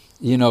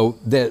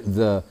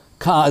 the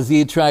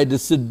Qazi tried to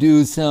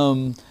seduce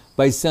him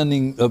by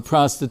sending a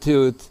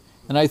prostitute.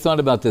 And I thought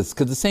about this,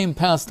 because the same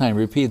pastime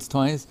repeats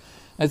twice.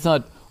 I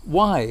thought,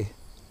 why?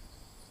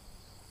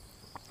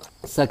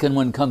 Second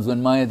one comes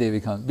when Maya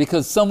Devi comes.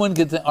 Because someone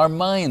could think, our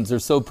minds are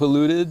so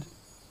polluted,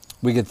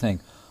 we could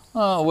think,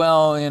 oh,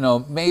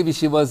 well, maybe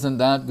she wasn't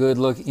that good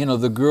looking,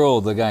 the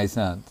girl the guy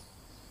sent.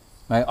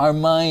 Right? Our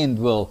mind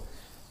will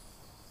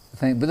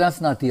think, but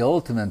that's not the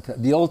ultimate.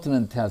 The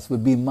ultimate test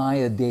would be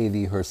Maya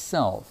Devi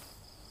herself.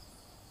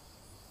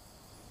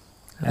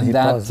 And he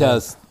that paused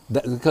that. test,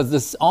 because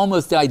this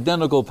almost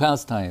identical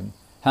pastime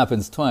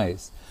happens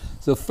twice.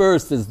 So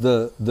first is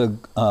the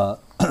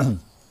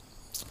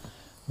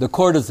the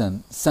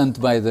courtesan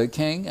sent by the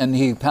king, and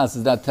he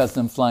passes that test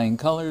in flying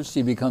colors.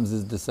 She becomes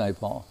his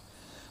disciple.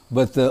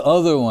 But the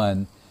other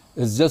one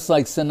is just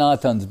like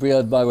Sanatan's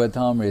Brihad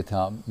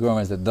Bhagavatamrita. Guru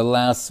Maharaj said, the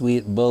last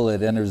sweet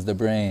bullet enters the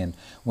brain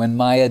when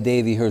Maya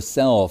Devi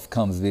herself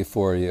comes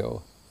before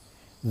you.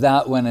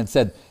 That when it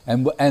said,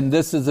 and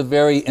this is a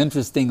very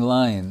interesting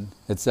line,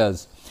 it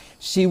says,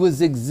 she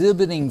was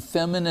exhibiting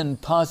feminine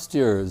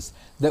postures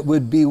that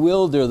would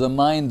bewilder the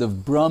mind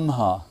of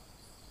Brahma.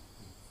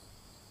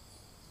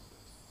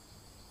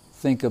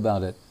 Think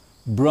about it.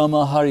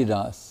 Brahma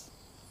Haridas.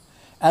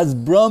 As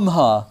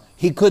Brahma,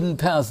 he couldn't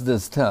pass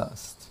this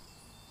test.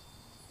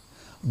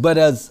 But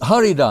as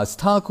Haridas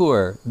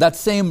Thakur, that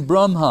same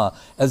Brahma,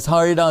 as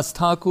Haridas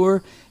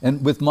Thakur,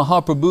 and with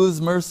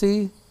Mahaprabhu's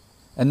mercy,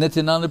 and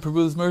Nityananda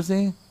Prabhu's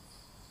mercy,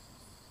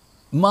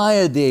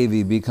 Maya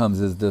Devi becomes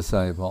his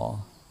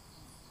disciple.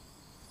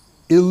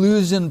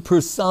 Illusion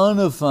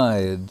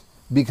personified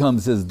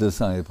becomes his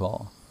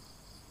disciple.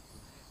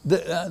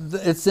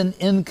 It's an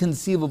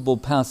inconceivable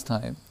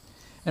pastime.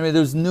 Anyway,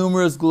 there's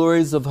numerous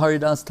glories of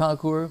Haridas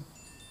Thakur,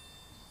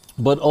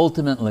 but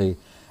ultimately,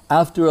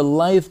 after a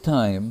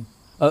lifetime,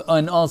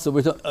 and also,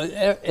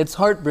 it's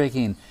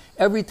heartbreaking.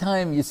 Every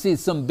time you see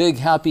some big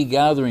happy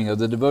gathering of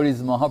the devotees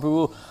of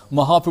Mahaprabhu,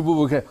 Mahaprabhu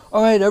will say,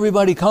 all right,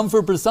 everybody come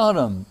for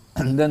prasadam.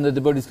 And then the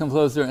devotees come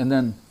closer, and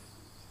then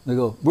they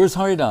go, where's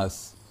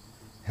Haridas?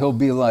 He'll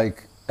be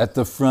like at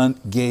the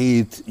front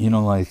gate,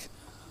 like,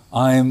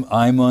 I'm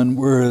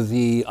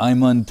unworthy,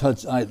 I'm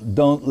untouched,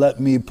 don't let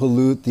me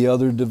pollute the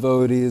other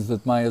devotees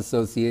with my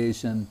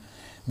association.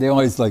 They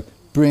always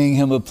bring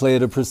him a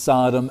plate of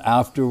prasadam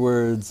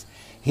afterwards.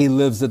 He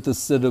lives at the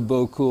Siddha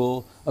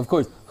Bokul. Of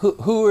course,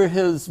 who are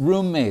his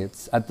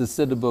roommates at the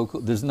Siddha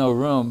Bokul? There's no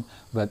room,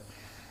 but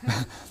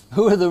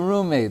who are the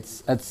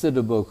roommates at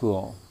Siddha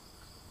Bokul?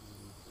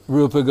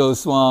 Rupa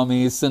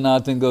Goswami,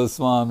 Sanatan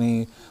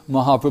Goswami,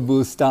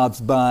 Mahaprabhu stops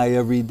by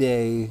every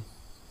day.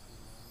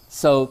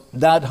 So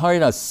that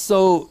Haridas,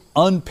 so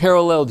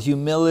unparalleled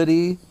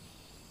humility,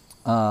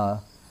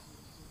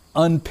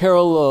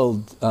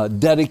 unparalleled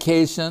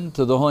dedication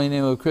to the holy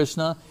name of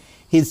Krishna.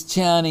 He's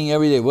chanting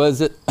every day. What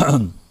is it?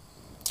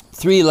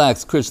 3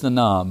 lakhs Krishna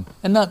Nam.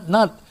 And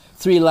not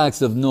 3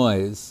 lakhs of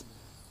noise.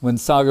 When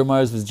Sagar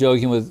Maharaj was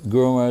joking with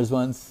Guru Maharaj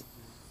once,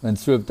 when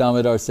Srup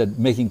Damodar said,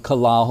 making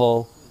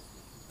kalahol,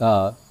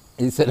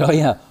 he said, oh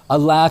yeah, a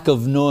lakh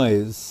of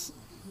noise.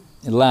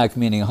 A lakh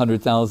meaning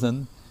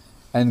 100,000.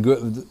 And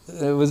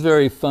it was a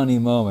very funny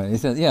moment. He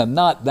said, yeah,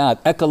 not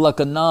that.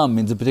 Ekalaka Nam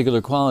means a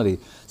particular quality.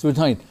 So we're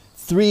talking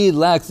 3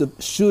 lakhs of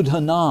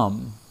Shuddha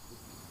Nam.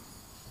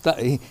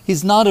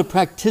 He's not a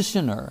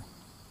practitioner.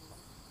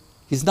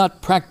 He's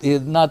not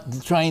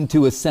trying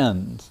to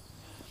ascend.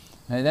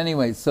 And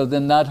anyway, so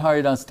then that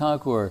Haridas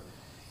Thakur,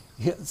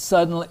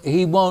 suddenly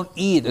he won't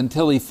eat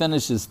until he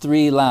finishes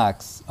 3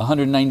 lakhs,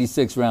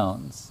 196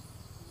 rounds.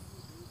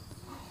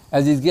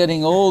 As he's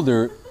getting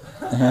older,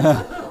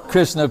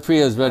 Krishna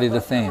Priya is ready to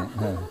faint.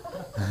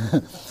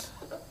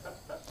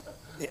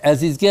 As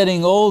he's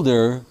getting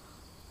older,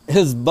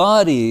 his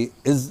body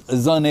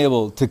is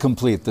unable to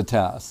complete the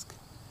task.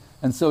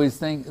 And so he's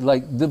thinking,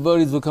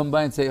 devotees will come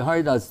by and say,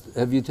 Haridas,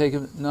 have you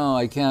taken? No,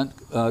 I can't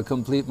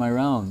complete my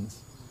rounds.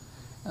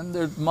 And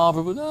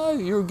Mahaprabhu, no,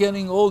 you're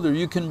getting older,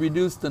 you can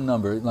reduce the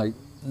number.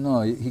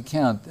 No, he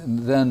can't.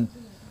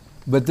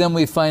 But then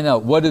we find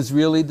out what is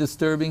really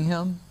disturbing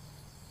him.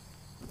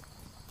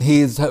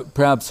 He's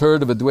perhaps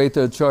heard of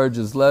Advaita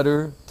Acharya's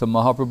letter to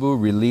Mahaprabhu,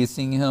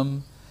 releasing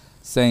him,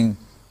 saying,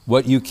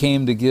 what you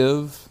came to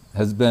give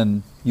has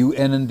been, you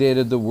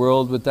inundated the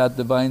world with that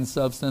divine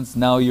substance,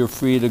 now you're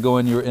free to go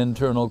in your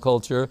internal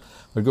culture.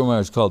 What Guru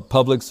Maharaj called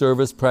public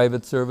service,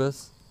 private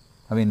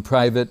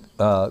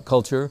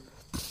culture.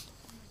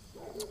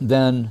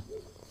 Then,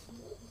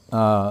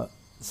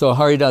 so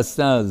Haridas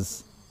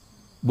says,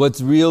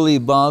 what's really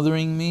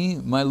bothering me,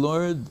 my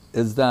Lord,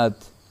 is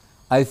that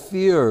I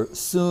fear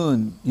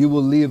soon you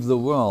will leave the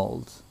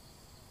world.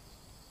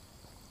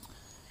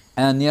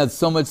 And he had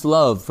so much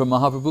love for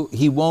Mahaprabhu,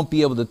 he won't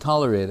be able to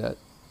tolerate it.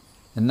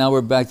 And now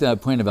we're back to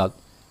that point about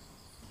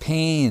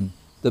pain,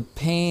 the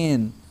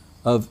pain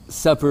of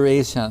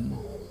separation,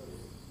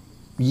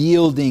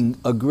 yielding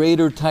a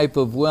greater type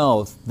of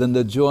wealth than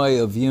the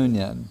joy of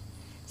union.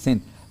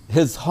 Saying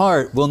his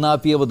heart will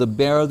not be able to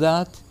bear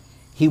that.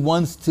 He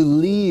wants to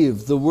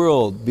leave the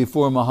world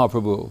before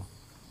Mahaprabhu.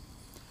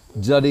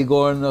 Jadi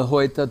gorna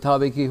hoita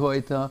tabiki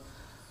hoita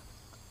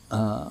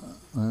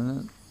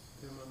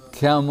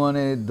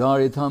Khamone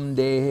daritam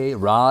dehe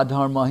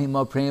radhar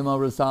mahima prema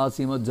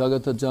rasasima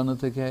jagata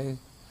janatake.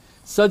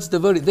 Such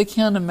devotees, they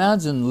can't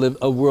imagine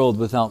a world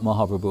without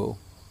Mahaprabhu.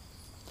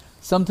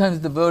 Sometimes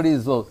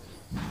devotees will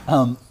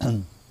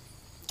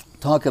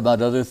talk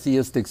about other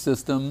theistic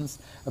systems,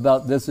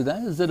 about this or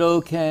that. Is it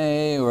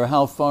okay? Or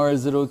how far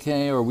is it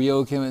okay? Or are we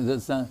okay with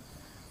this?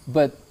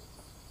 But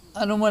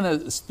I don't want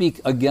to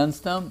speak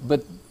against them,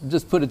 but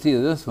just put it to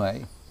you this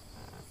way.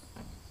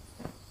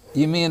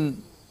 You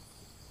mean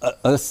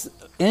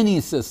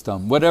any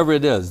system, whatever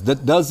it is,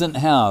 that doesn't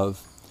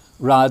have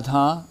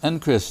Radha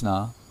and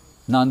Krishna,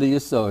 Nanda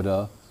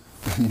Yasoda,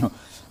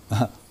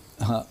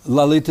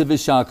 Lalita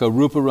Vishaka,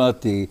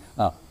 Ruparati,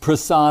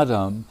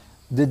 Prasadam,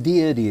 the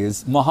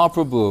deities,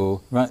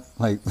 Mahaprabhu, right?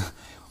 Like,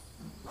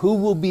 who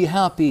will be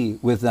happy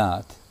with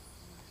that?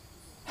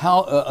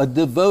 How a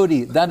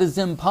devotee, that is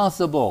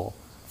impossible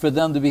for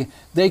them to be.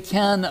 They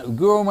can,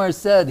 Guru Maharaj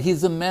said,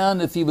 he's a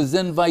man, if he was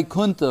in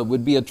Vaikuntha,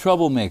 would be a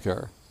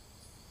troublemaker.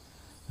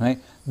 Right?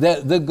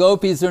 The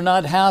gopis are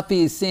not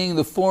happy seeing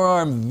the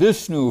four-armed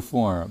Vishnu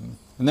form.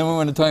 And then we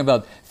want to talk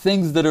about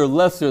things that are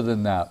lesser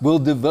than that. Will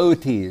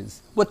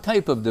devotees, what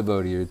type of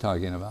devotee are you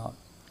talking about?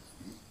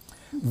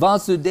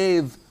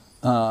 Vasudev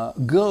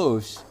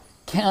Ghosh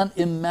can't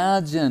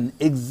imagine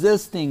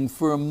existing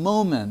for a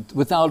moment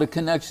without a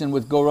connection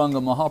with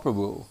Gauranga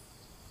Mahaprabhu.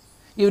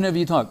 Even if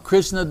you talk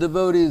Krishna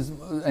devotees,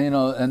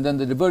 and then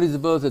the devotees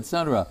of both,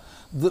 etc.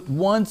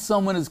 Once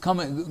someone is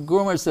coming, Guru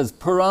Maharaj says,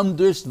 Param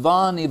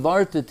Dristvani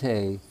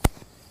Vartate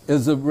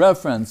is a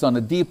reference on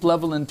a deep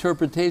level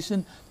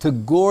interpretation to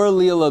Gaur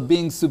Leela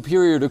being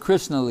superior to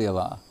Krishna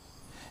Leela.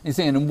 He's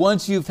saying, and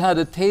once you've had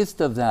a taste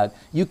of that,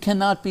 you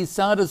cannot be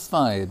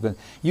satisfied. But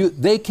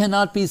they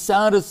cannot be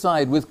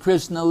satisfied with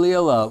Krishna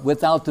Leela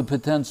without the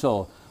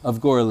potential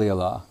of Gaur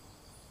Leela.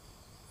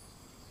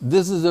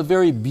 This is a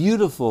very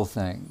beautiful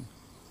thing.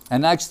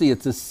 And actually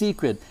it's a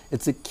secret,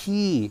 it's a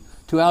key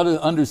to how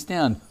to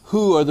understand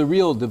who are the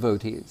real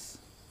devotees.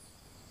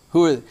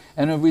 And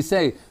if we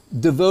say,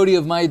 devotee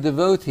of my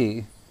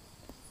devotee,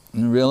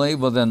 really?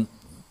 Well then,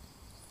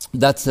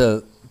 that's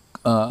a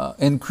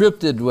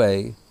encrypted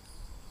way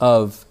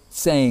of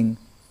saying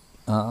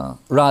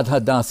Radha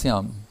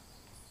Dasyam.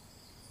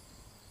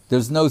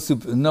 There's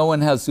no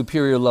one has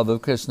superior love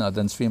of Krishna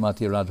than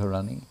Srimati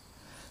Radharani.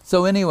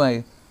 So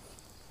anyway,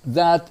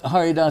 that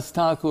Haridas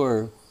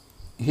Thakur,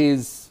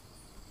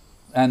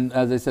 and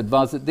as I said,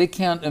 they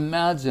can't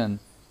imagine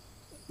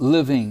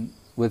living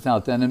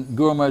without that. And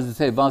Guru Maharaj would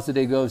say,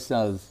 Vasudeva Ghosh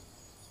says,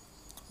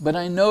 but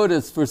I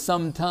noticed for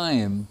some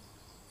time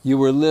you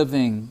were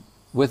living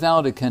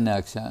without a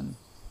connection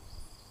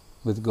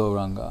with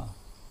Gauranga.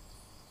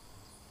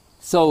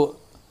 So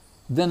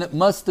then it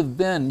must have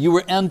been, you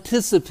were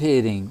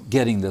anticipating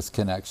getting this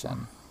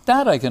connection.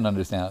 That I can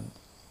understand.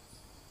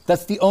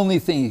 That's the only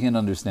thing you can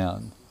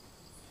understand.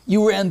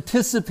 You were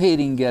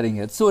anticipating getting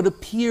it, so it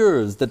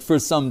appears that for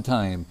some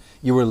time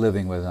you were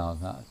living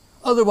without that.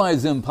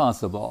 Otherwise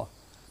impossible.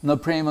 Na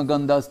prema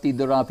gandasti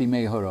darapi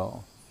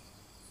meharo.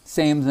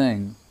 Same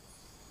thing.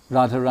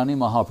 Radharani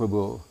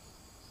Mahaprabhu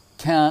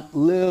can't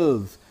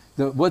live.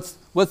 What's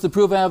the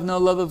proof I have no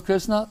love of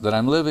Krishna? That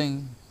I'm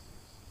living.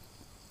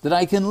 That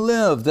I can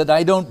live, that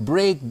I don't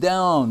break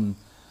down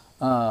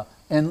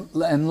and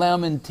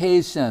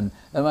lamentation,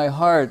 and my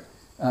heart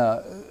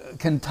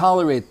can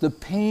tolerate the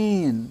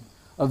pain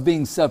of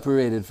being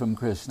separated from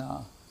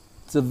Krishna.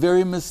 It's a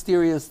very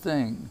mysterious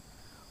thing.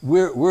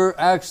 We're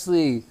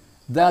actually,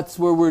 that's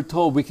where we're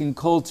told we can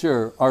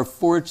culture our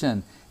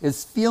fortune,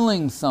 is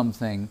feeling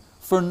something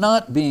for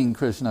not being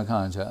Krishna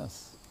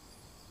conscious.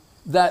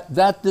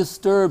 That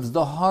disturbs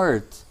the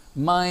heart,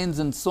 minds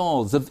and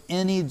souls of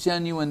any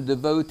genuine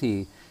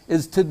devotee,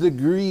 is to the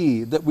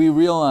degree that we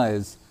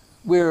realize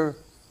we're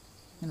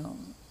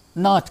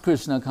not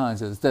Krishna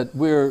conscious, that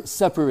we're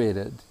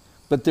separated.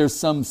 But there's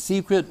some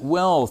secret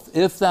wealth.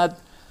 If that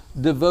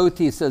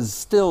devotee says,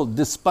 still,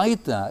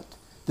 despite that,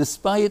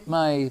 despite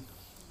my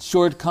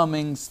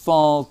shortcomings,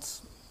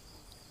 faults,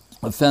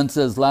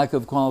 offenses, lack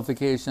of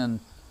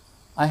qualification,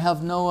 I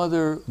have no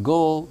other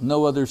goal,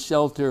 no other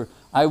shelter.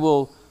 I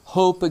will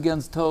hope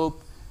against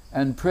hope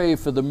and pray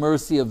for the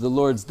mercy of the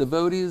Lord's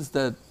devotees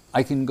that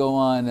I can go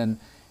on, and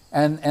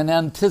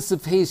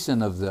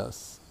anticipation of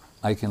this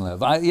I can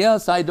live.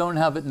 Yes, I don't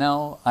have it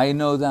now, I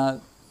know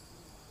that.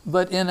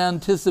 But in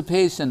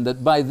anticipation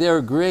that by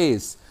their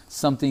grace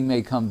something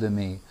may come to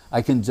me,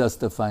 I can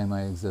justify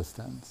my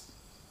existence.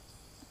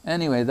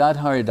 Anyway, that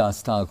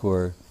Haridas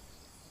Thakur,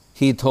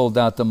 he told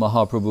that to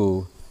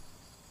Mahaprabhu,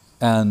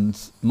 and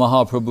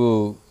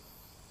Mahaprabhu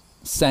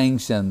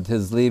sanctioned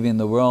his leaving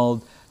the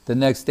world. The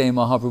next day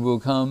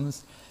Mahaprabhu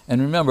comes,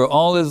 and remember,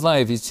 all his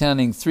life he's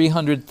chanting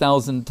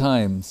 300,000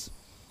 times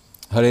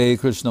Hare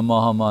Krishna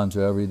Maha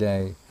Mantra every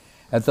day.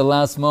 At the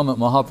last moment,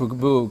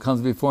 Mahaprabhu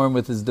comes before him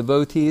with his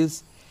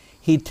devotees.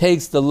 He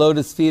takes the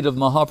lotus feet of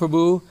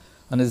Mahaprabhu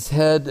on his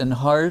head and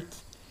heart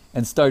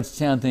and starts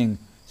chanting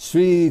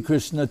Shri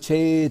Krishna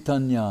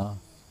Chaitanya,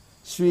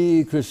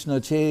 Shri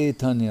Krishna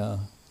Chaitanya,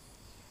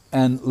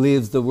 and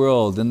leaves the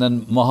world. And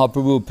then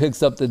Mahaprabhu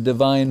picks up the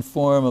divine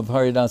form of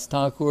Haridas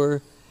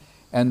Thakur,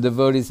 and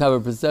devotees have a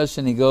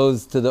procession. He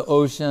goes to the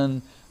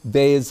ocean,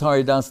 bathes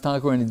Haridas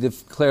Thakur, and he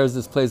declares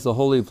this place a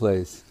holy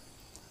place.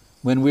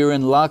 When we were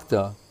in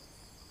Lakta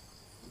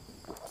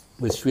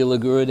with Srila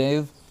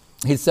Gurudev,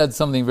 he said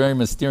something very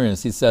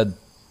mysterious. He said,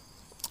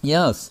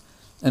 yes,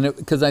 and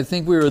because I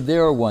think we were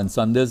there once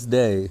on this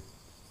day,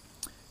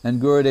 and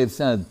Gurudev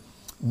said,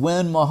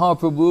 when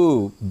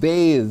Mahaprabhu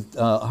bathed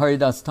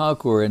Haridas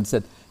Thakur and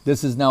said,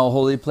 this is now a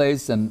holy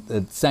place, and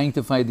it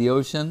sanctified the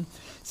ocean.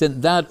 He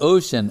said that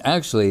ocean,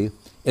 actually,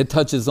 it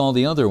touches all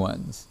the other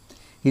ones.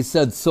 He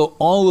said, so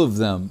all of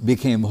them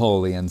became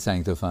holy and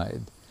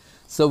sanctified.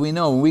 So we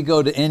know when we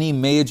go to any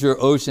major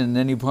ocean in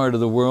any part of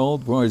the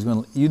world, we're always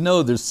going to, you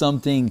know, there's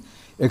something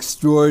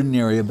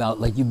extraordinary about,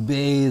 like you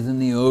bathe in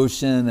the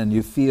ocean and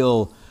you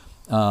feel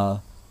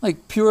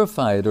like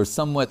purified or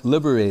somewhat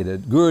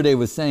liberated. Gurudev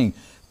was saying,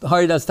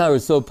 Haridas Thakur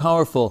is so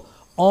powerful,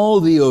 all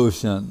the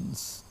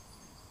oceans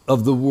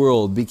of the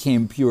world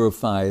became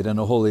purified in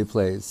a holy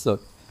place. So,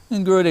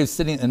 and Gurudev's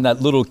sitting in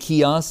that little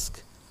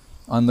kiosk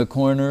on the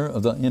corner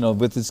of the, you know,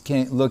 with his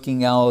cane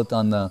looking out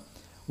on the,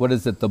 what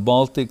is it, the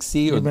Baltic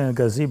Sea? Or even a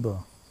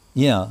gazebo.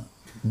 Yeah,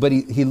 but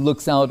he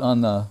looks out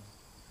on the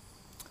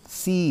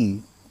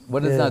sea.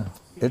 What is that?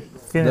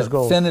 Finnish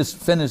Gulf.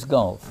 Finnish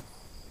Gulf.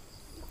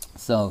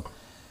 So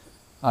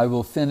I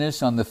will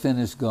finish on the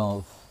Finnish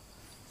Gulf.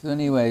 So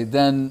anyway,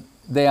 then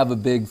they have a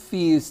big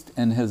feast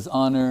in his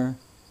honor,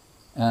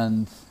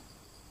 and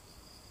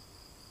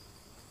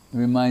it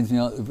reminds me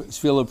of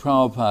Srila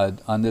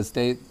Prabhupada on this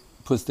date.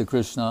 Pusta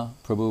Krishna,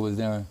 Prabhu was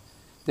there.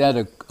 They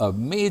had a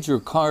major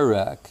car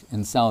wreck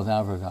in South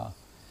Africa.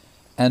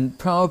 And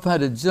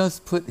Prabhupada had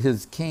just put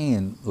his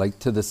cane like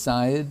to the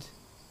side.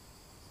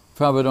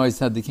 Prabhupada always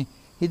had the cane.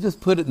 He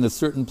just put it in a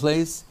certain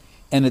place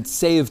and it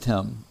saved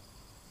him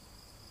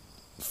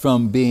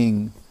from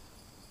being,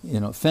 you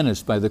know,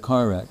 finished by the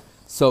car wreck.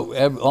 So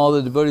all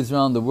the devotees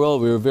around the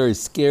world, we were very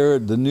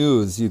scared. The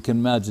news, you can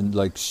imagine,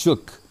 like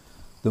shook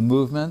the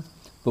movement.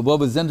 But what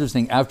was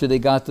interesting, after they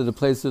got to the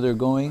place where they're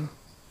going,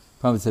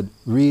 Prabhupada said,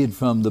 read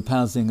from the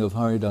passing of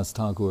Haridas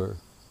Thakur.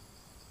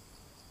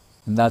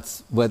 And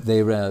that's what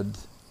they read.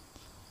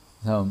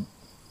 So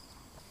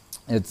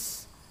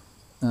it's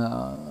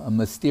a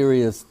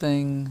mysterious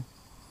thing,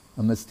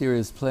 a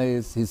mysterious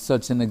place. He's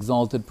such an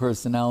exalted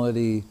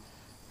personality,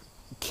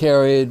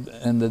 carried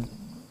in the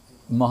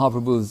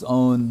Mahaprabhu's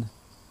own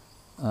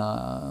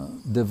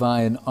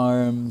divine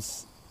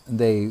arms.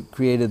 They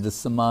created the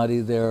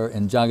Samadhi there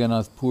in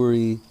Jagannath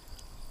Puri.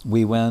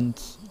 We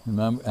went,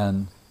 remember,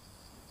 and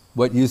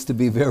what used to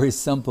be very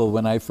simple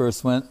when I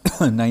first went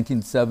in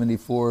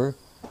 1974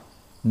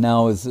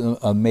 now is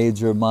a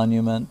major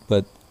monument,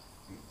 but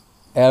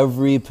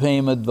every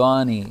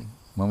Premadvani,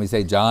 when we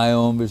say Jai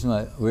Om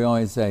Vishnu, we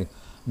always say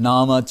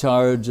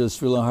Namacharya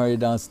Srila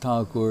Haridas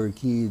Thakur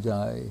Ki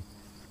Jai.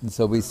 And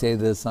so we say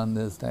this on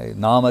this day.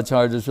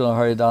 Namacharya Srila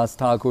Haridas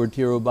Thakur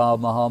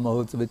Tirubhav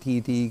Mahamahotsava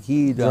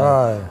Ki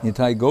Jai.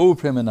 Nitai Go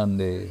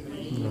Premanande.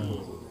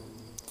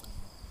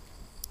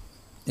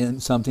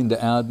 And something to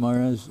add,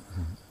 Maharaj?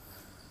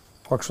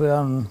 Actually,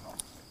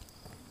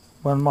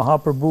 when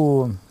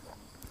Mahaprabhu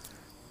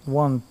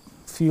one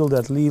feel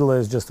that Leela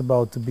is just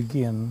about to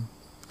begin,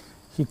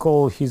 he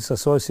called his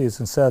associates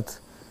and said,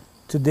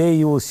 today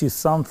you will see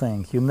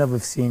something you've never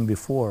seen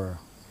before.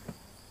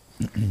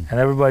 And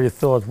everybody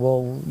thought,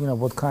 well, you know,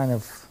 what kind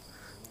of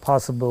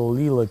possible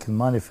Leela can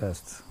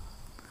manifest?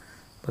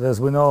 But as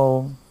we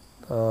know,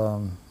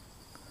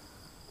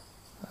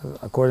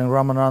 according to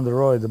Ramananda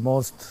Roy, the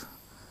most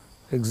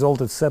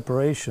exalted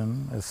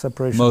separation is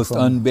separation most from...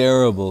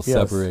 unbearable yes,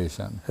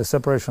 separation. A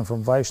separation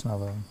from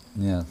Vaishnava.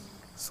 Yeah.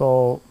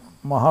 So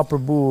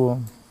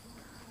Mahaprabhu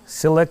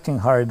selecting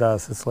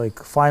Haridas is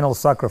like final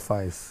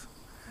sacrifice.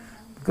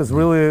 Because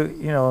really,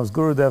 you know, as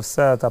Gurudev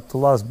said, up to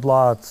last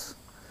blood,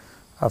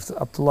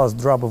 up to last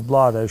drop of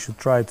blood, I should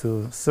try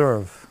to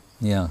serve.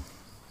 Yeah.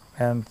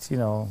 And, you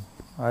know,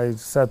 I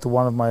said to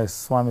one of my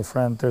Swami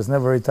friends, there's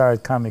never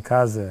retired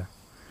kamikaze.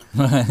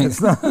 Right.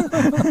 It's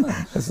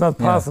not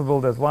possible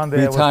that one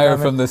day retire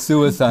from the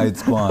suicide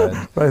squad.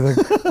 Right, like,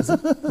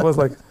 it was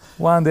like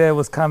one day I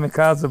was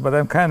kamikaze, but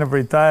I'm kind of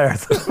retired.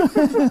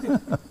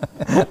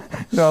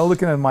 You know,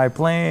 looking at my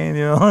plane,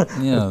 you know,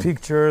 the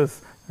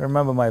pictures, I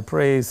remember my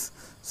praise.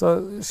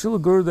 So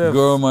Srila Gurudev...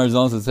 Guru Maharaj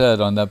also said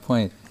on that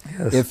point,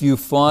 yes, if you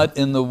fought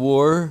in the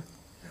war,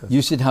 yes,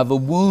 you should have a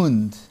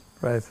wound.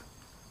 Right.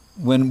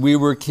 When we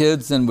were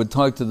kids and would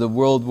talk to the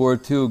World War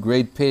II,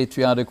 Great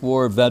Patriotic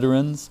War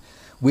veterans,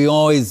 we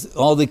always,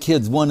 all the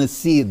kids want to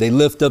see, they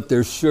lift up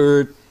their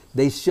shirt,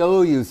 they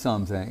show you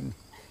something.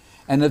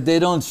 And if they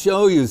don't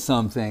show you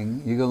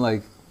something, you go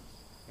like,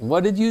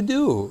 what did you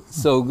do?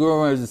 So Guru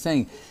Maharaj is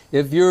saying,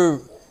 if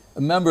you're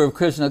a member of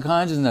Krishna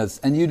consciousness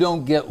and you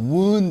don't get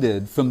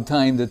wounded from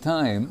time to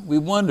time, we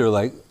wonder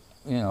like,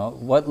 you know,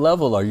 what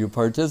level are you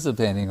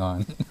participating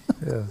on?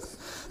 Yes.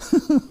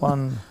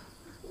 One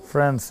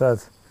friend said,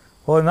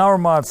 well, in our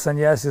mat,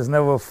 sannyasis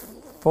never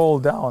fall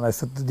down. I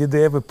said, did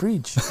they ever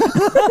preach?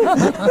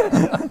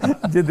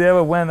 Did they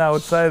ever went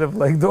outside of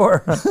like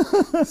door?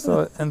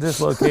 So in this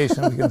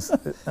location, we can,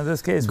 in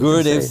this case,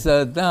 Gurudev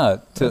said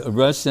that to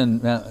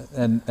Russian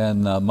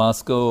and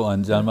Moscow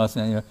on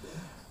Janmashtami.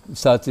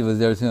 Satya was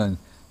there too. And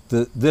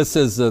this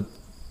is a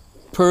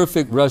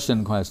perfect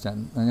Russian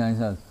question. And I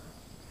said,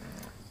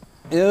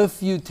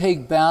 if you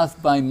take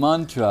bath by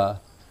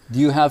mantra, do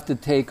you have to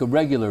take a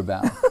regular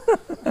bath?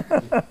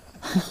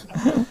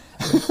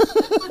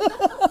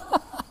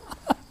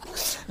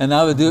 And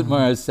Avadut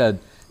Maharaj said,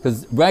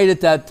 Because right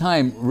at that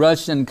time,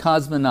 Russian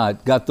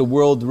cosmonaut got the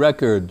world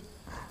record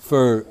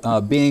for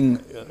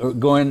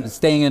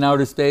staying in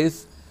outer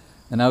space.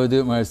 And I would do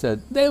it where I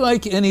said, they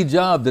like any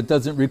job that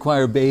doesn't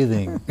require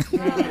bathing.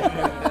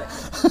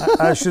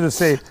 I should have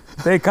said,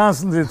 they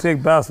constantly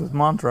take baths with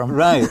mantra.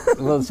 Right.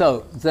 Well,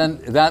 so then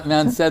that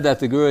man said that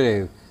to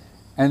Gurudev.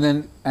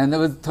 And they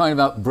was talking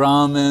about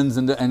Brahmins,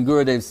 and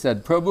Gurudev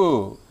said,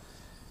 Prabhu.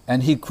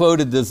 And he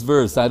quoted this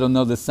verse. I don't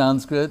know the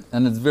Sanskrit,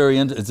 and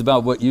it's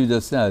about what you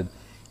just said.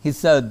 He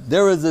said,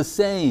 there is a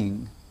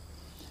saying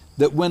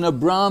that when a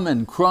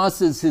Brahmin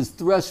crosses his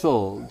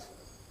threshold,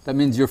 that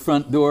means your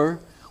front door,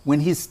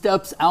 when he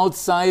steps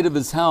outside of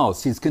his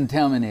house, he's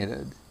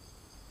contaminated.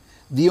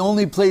 The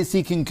only place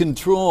he can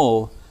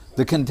control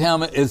the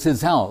contaminant is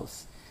his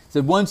house. He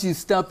said, once you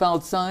step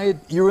outside,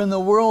 you're in the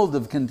world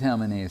of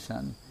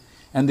contamination.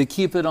 And to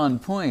keep it on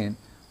point,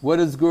 what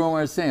does Guru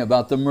Maharaj saying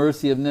about the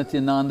mercy of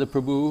Nityananda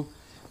Prabhu?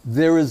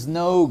 There is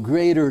no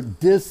greater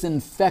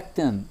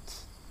disinfectant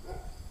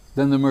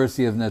than the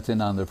mercy of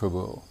Nityananda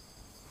Prabhu.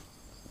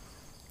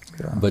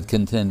 Yeah. But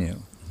continue.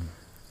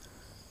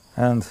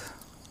 And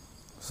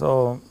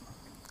so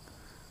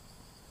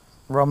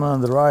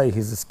Ramananda Rai,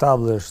 he's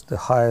established the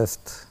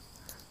highest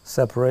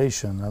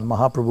separation, and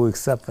Mahaprabhu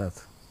accepts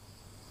that.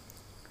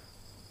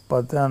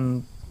 But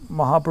then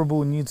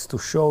Mahaprabhu needs to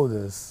show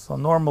this. So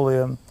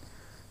normally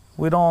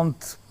we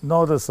don't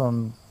notice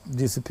on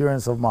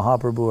disappearance of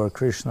Mahaprabhu or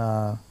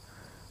Krishna.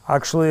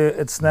 Actually,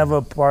 it's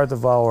never part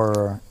of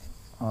our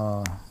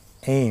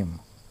aim.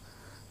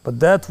 But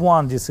that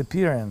one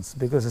disappearance,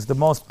 because it's the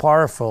most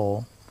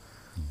powerful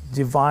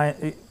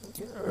divine.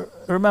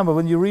 Remember,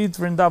 when you read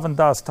Vrindavan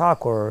Das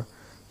Thakur,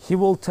 he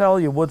will tell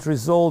you what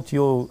result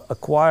you'll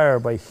acquire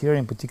by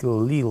hearing particular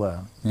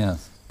lila.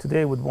 Yes.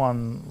 Today with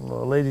one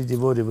lady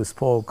devotee we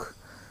spoke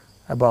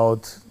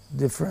about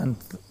different,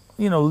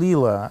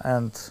 lila,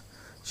 and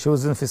she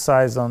was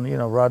emphasized on,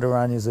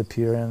 Radharani's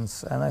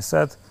appearance. And I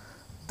said,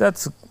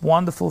 that's a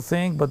wonderful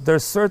thing, but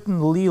there's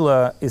certain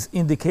lila is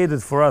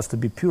indicated for us to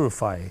be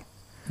purified,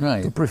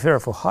 Right. to prepare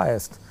for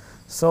highest.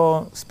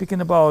 So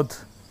speaking about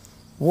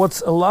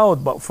what's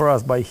allowed for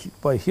us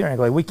by hearing,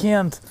 like we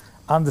can't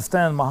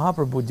understand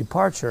Mahaprabhu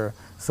departure,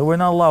 so we're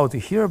not allowed to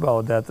hear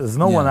about that, as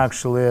no one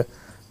actually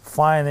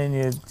find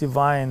any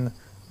divine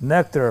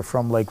nectar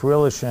from like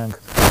relishing.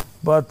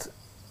 But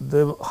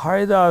the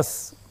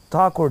Haridas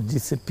Thakur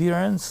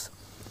disappearance,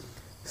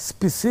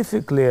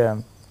 specifically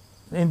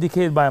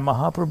indicated by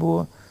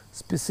Mahaprabhu,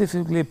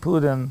 specifically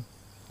put in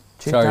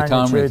Chaitanya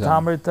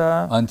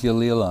Charitamrita, Antya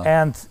Leela.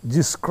 and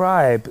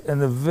describe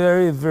in a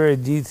very, very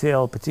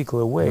detailed,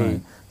 particular way.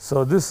 Right.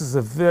 So this is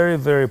a very,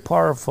 very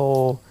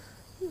powerful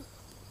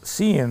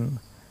scene,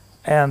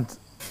 and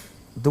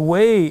the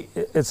way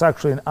it's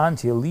actually in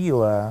Antya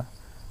Leela,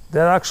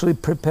 they're actually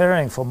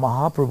preparing for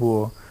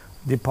Mahaprabhu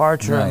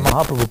departure and Right.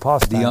 Mahaprabhu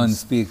pastimes. The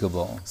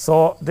unspeakable.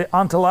 So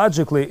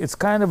ontologically, it's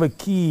kind of a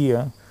key,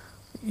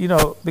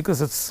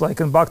 because it's like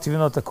in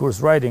Bhaktivinoda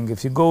Thakur's writing,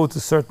 if you go to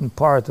certain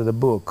part of the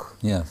book,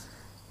 Yes.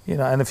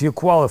 and if you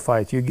qualify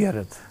it, you get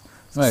it.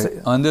 Right.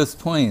 So- On this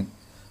point,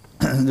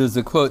 there's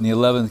a quote in the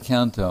 11th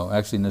canto,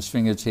 actually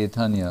Nrsimha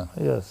Chaitanya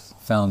Yes.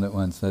 found it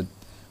once,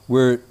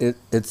 where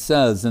it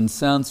says in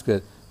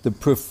Sanskrit, the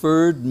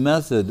preferred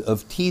method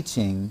of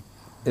teaching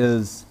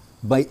is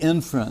by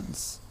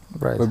inference.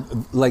 Right. Or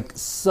like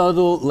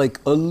subtle,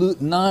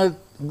 not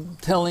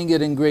telling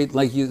it in great,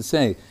 like you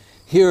say.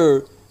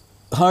 Here,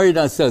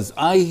 Haridas says,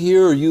 I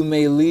hear you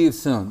may leave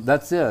soon.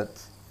 That's it.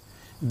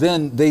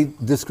 Then they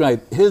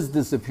describe his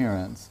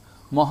disappearance.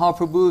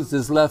 Mahaprabhu's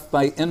is left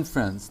by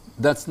inference.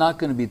 That's not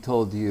going to be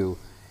told to you.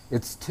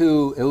 It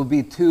will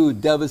be too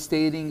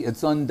devastating.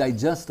 It's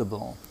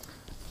undigestible.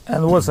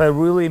 And was I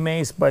really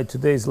amazed by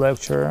today's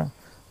lecture,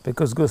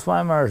 because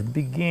Goswami Maharaj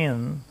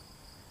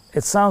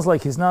it sounds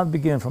like he's not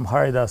begin from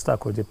Haridas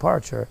Thakur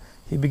departure,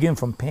 he begin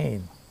from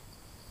pain.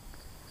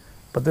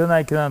 But then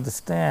I can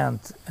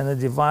understand, in a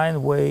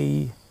divine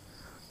way,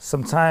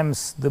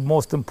 sometimes the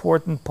most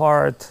important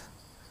part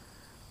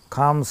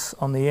comes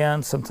on the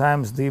end,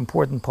 sometimes the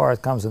important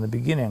part comes in the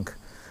beginning.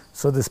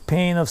 So this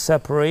pain of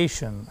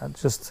separation,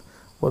 just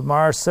what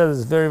Maharaj said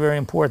is very, very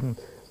important.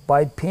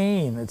 By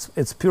pain,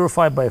 it's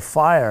purified by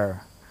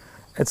fire.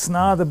 It's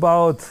not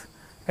about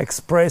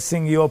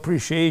expressing your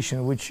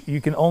appreciation, which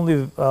you can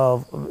only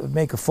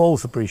make a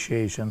false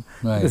appreciation,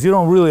 Right. because you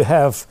don't really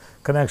have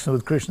connection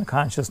with Krishna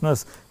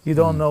consciousness. You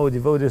don't know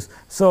devotees.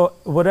 So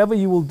whatever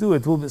you will do,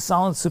 it will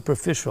sound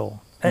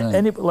superficial.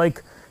 Right.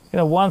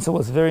 Once it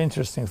was a very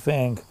interesting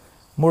thing.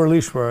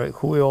 Muralishwar,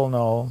 who we all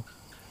know,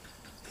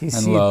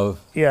 Love.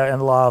 Yeah,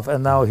 and love,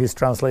 and now he's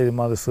translating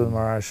Madhusudan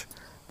Maharaj.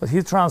 But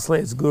he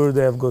translates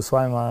Gurudev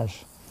Goswami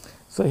Maharaj.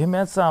 So he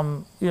met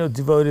some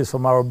devotees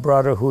from our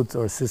brotherhood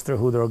or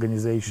sisterhood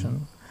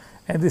organization,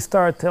 and they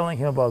started telling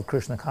him about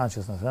Krishna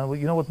consciousness. And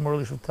you know what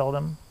Muralishwar told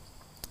them?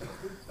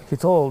 He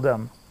told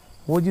them,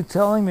 what you're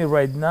telling me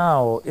right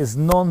now is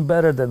none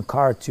better than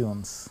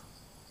cartoons.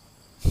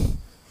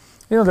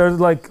 There's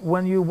like,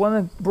 when you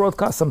want to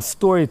broadcast some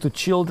story to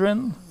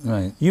children,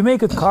 Right. you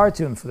make it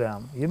cartoon for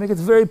them. You make it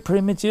very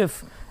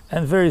primitive,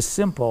 and very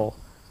simple.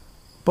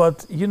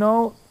 But you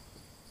know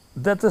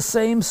that the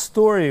same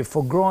story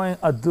for growing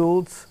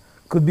adults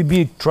could be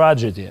big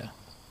tragedy.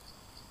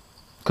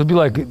 Could be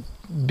like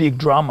big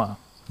drama.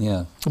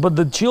 Yeah. But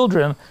the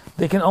children,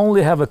 they can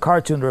only have a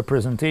cartoon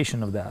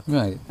representation of that.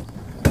 Right.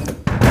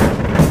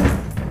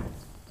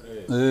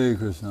 Hey,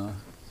 Krishna.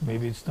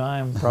 Maybe it's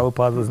time.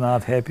 Prabhupada was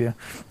not happy.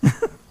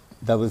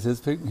 That was his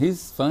pic.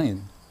 He's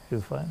fine.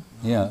 He's fine.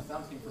 Yeah.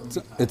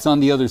 It's on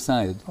the other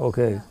side.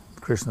 Okay,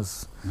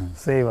 Krishna's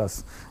save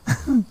us.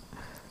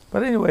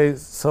 But anyway,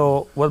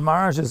 so what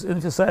Maharaj has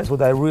emphasized,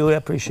 what I really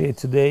appreciate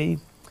today,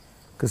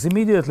 because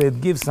immediately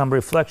it gives some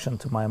reflection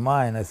to my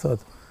mind. I thought,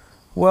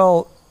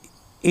 well,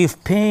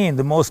 if pain,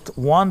 the most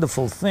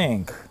wonderful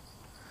thing,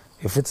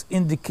 if it's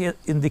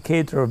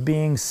indicator of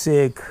being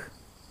sick,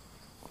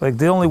 like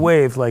the only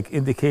way it like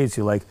indicates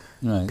you, like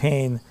Right.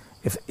 pain,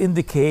 if it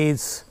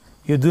indicates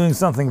you're doing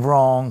something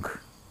wrong.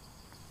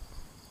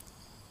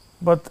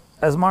 But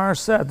as Maharaj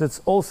said, it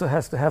also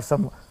has to have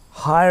some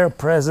higher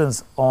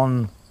presence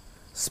on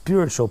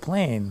spiritual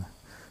plane.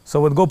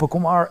 So when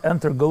Gopakumar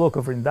entered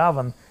Goloka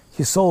Vrindavan,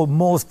 he saw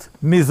most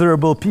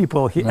miserable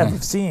people he Right. ever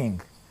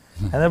seen.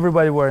 And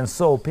everybody were in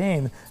so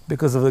pain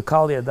because of the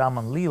Kaliya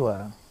Daman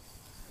Leela.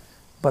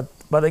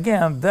 But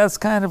again, that's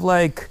kind of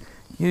like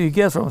you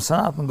get from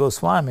Sanatana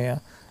Goswami,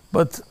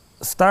 but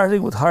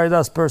starting with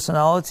Haridas'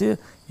 personality,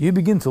 you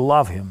begin to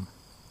love him.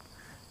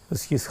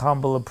 Because his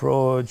humble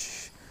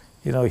approach,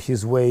 you know,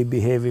 his way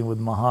behaving with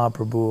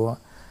Mahaprabhu.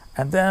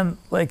 And then,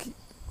 like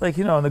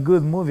you know, in a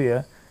good movie,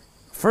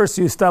 first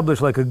you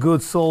establish like a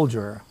good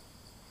soldier,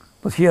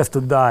 but he has to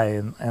die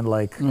in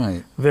like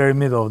Right. very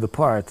middle of the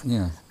part.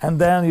 Yeah. And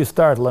then you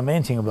start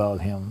lamenting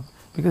about him.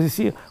 Because you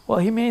see, well,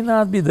 he may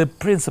not be the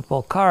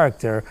principal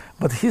character,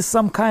 but he's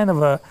some kind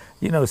of a,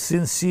 you know,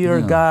 sincere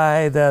Yeah.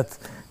 guy that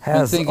And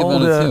has think all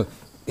about the... it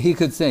too. He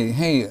could say,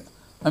 "Hey,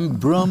 I'm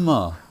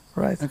Brahma.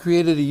 Right. I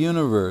created a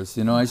universe.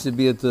 You know, I should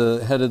be at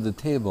the head of the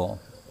table."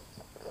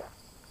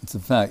 It's a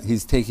fact.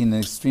 He's taking an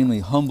extremely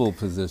humble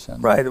position.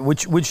 Right,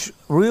 which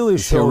really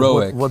It's shows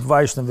heroic. what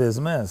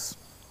Vaishnavism is.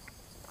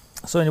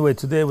 So anyway,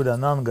 today with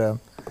Ananga,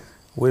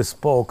 we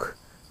spoke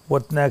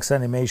what next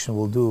animation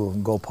we'll do,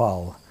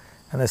 Gopal.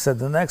 And I said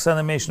the next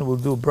animation we'll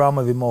do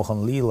Brahma Vimohan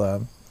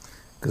Leela,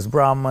 because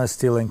Brahma is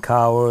stealing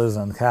cows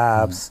and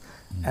calves.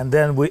 And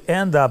then we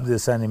end up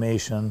this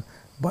animation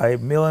by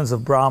millions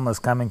of Brahmas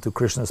coming to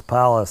Krishna's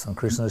palace and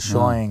Krishna's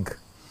showing.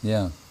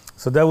 Yeah.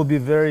 So that would be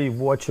very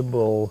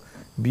watchable,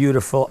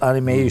 beautiful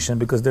animation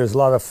because there's a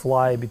lot of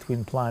fly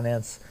between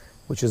planets,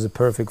 which is a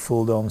perfect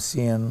full dome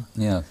scene.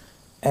 Yeah.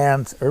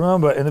 And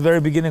remember, in the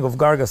very beginning of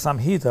Garga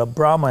Samhita,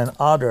 Brahma and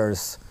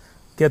others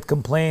get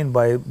complained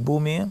by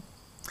Bhumi,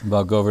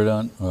 About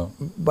Govardhan. Oh.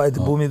 by the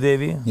Bhumi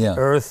Devi, Yeah.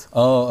 Earth,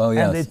 Oh.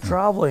 Yes. and they're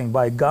traveling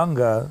by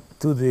Ganga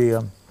to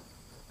the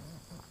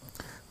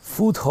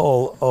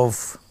foothold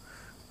of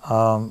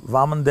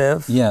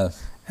Vamandev,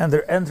 Yes. and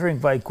they're entering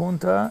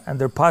Vaikuntha, and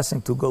they're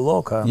passing to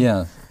Goloka.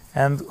 Yeah.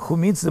 And who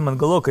meets them in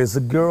Goloka is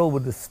a girl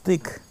with a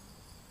stick,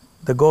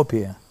 the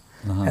gopi.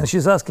 Uh-huh. And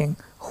she's asking,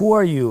 "Who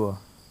are you?"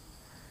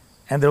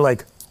 And they're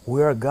like,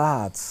 "We are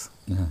gods."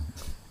 Yeah.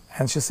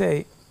 And she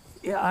say,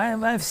 "Yeah,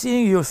 I've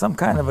seen you some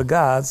kind of a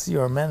gods.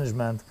 You're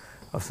management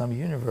of some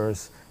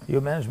universe. You're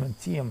a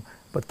management team.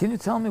 But can you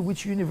tell me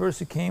which universe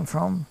you came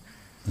from?"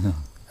 Yeah.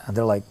 And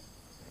they're like,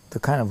 they're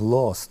kind of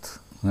lost.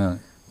 Yeah.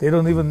 They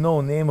don't even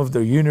know name of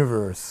their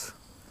universe.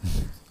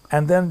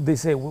 And then they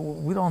say,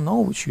 we don't know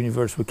which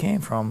universe we came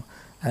from.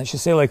 And she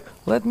say like,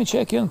 "Let me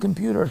check you on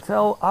computer,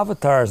 tell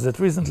avatars that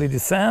recently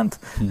descend,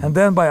 and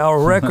then by our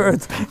record,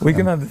 we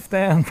can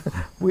understand."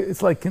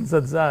 It's like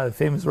Kinzadza, a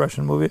famous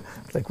Russian movie.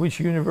 It's like which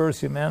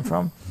universe you man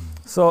from.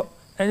 So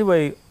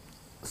anyway,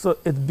 so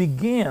it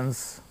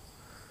begins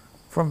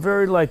from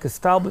very like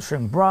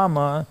establishing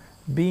Brahma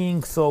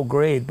being so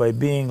great by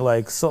being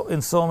like so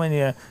in so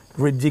many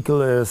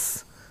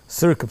ridiculous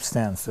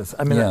circumstances.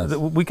 I mean, Yes.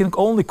 we can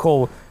only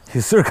call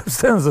his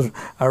circumstances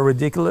are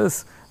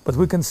ridiculous, but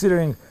we're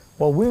considering,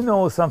 well, we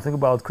know something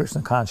about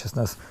Krishna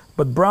consciousness,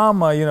 but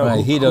Brahma, you know,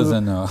 Right. He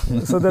doesn't know.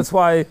 So that's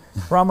why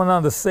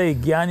Ramananda say,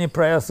 "Gyani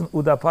prayasan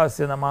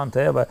udapasya namanta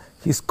eva."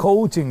 He's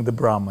quoting the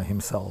Brahma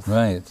himself.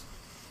 Right.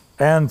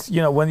 And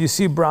you know, when you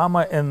see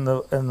Brahma in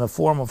the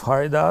form of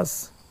Haridas,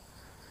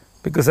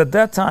 because at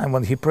that time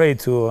when he prayed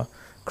to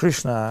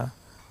Krishna,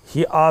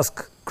 he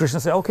asked Krishna,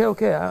 say,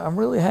 okay, I'm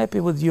really happy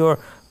with your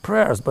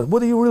prayers, but what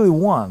do you really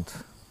want?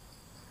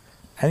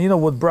 And you know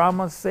what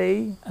Brahma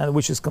say, and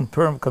which is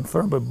confirmed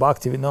by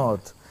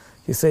Bhaktivinoda.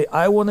 He say,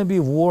 "I want to be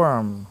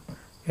warm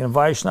in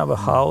Vaishnava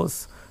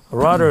house,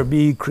 rather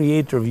be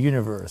creator of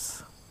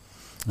universe."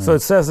 So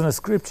it says in the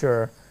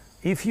scripture,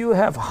 if you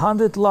have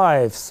 100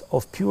 lives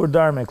of pure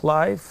dharmic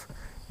life,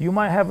 you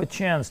might have a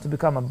chance to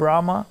become a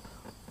Brahma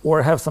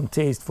or have some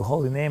taste for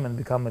holy name and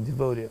become a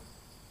devotee.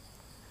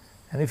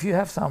 And if you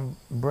have some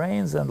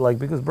brains and like,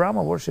 because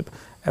Brahma worship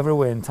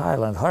everywhere in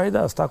Thailand,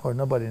 Haridas Thakur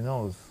nobody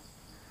knows.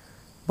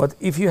 But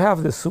if you have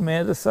the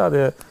Sumedasa,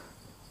 the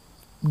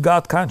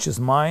God conscious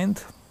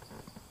mind,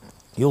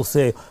 you'll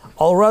say,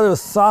 "I'll rather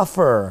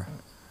suffer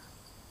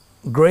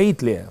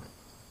greatly.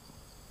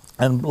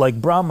 And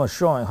like Brahma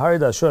showing,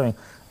 Haridas showing,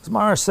 as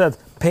Maharaj said,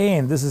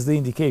 pain, this is the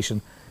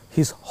indication.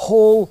 His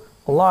whole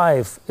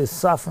life is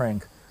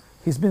suffering.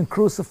 He's been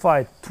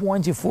crucified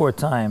 24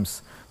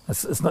 times.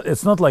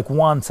 It's not like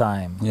one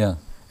time. Yeah.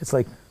 It's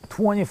like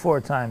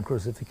 24-time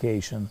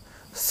crucifixion,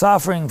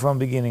 suffering from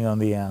beginning on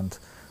the end,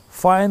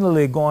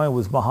 finally going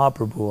with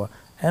Mahaprabhu,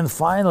 and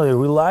finally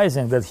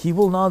realizing that he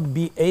will not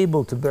be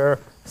able to bear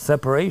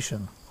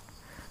separation.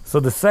 So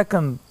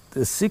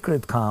the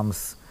secret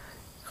comes,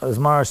 as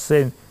Maharaj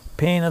saying,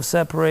 pain of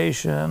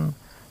separation,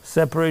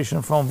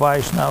 separation from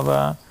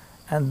Vaishnava,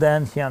 and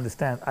then he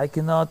understands, I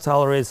cannot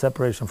tolerate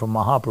separation from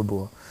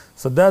Mahaprabhu.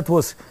 So that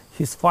was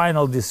his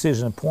final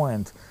decision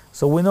point.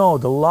 So we know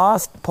the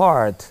last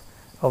part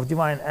of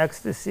divine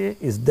ecstasy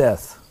is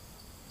death.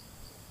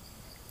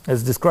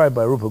 As described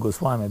by Rupa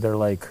Goswami, they're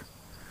like...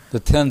 The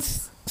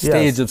 10th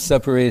stage of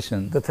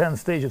separation. The 10th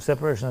stage of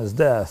separation is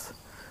death.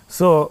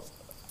 So,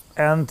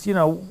 and you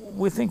know,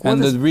 we think...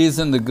 And the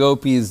reason the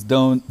gopis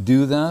don't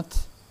do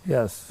that?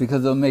 Yes.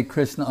 Because they'll make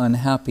Krishna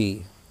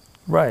unhappy.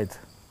 Right.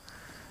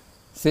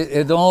 See,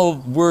 it all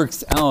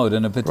works out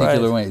in a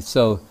particular way.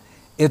 So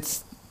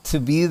it's to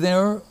be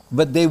there,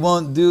 but they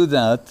won't do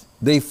that.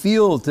 They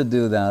feel to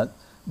do that,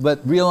 but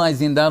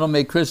realizing that'll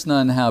make Krishna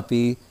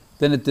unhappy,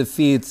 then it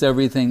defeats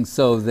everything,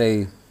 so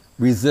they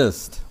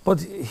resist.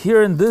 But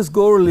here in this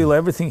Gaur Lila,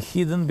 everything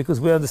hidden, because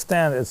we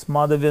understand it's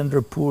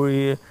Madhavendra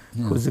Puri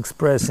who's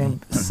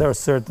expressing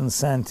certain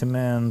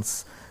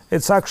sentiments.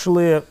 It's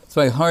actually... That's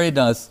why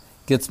Haridas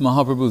gets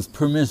Mahaprabhu's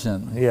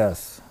permission.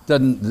 Yes.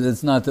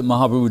 It's not that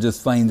Mahaprabhu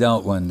just finds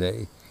out one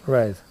day.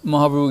 Right.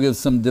 Mahaprabhu gives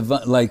some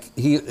divine, like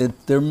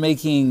they're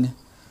making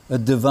a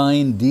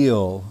divine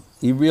deal.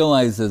 He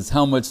realizes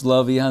how much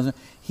love he has.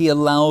 He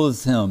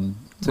allows him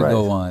to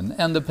go on.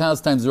 And the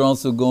pastimes are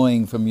also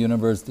going from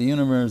universe to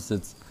universe.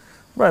 It's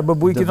right, but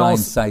we can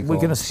also cycle. we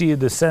can see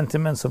the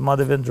sentiments of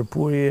Madhavendra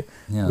Puri.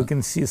 Yeah. We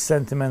can see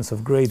sentiments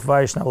of great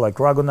Vaishnava like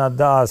Raghunath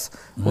Das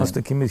wants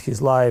to commit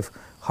his life,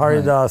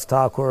 Haridas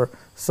Thakur.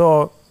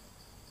 So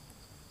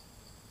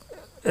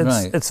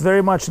it's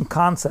very much in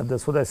concept.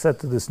 That's what I said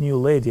to this new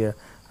lady.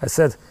 I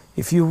said,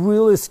 if you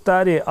really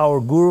study our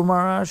Guru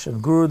Maharaj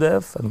and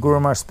Gurudev, and Guru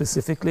Maharaj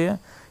specifically,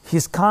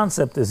 his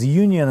concept is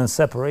union and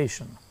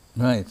separation.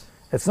 Right.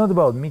 It's not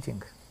about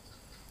meeting.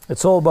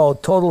 It's all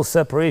about total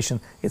separation.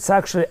 It's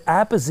actually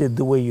opposite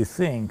the way you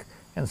think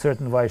in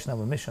certain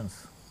Vaishnava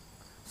missions.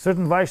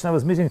 Certain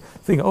Vaishnavas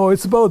think, oh,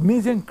 it's about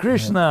meeting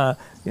Krishna.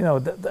 You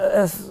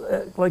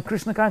know, like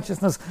Krishna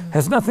consciousness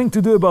has nothing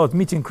to do about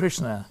meeting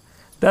Krishna.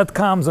 That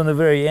comes on the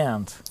very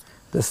end.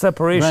 The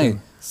separation. Right.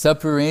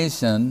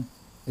 Separation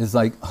is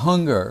like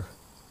hunger.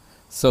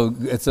 So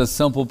it's a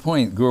simple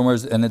point, Guru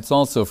Maharaj, and it's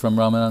also from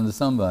Ramananda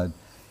Sambad.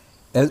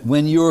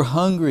 When you're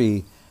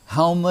hungry,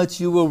 how much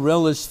you will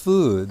relish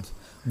food.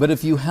 But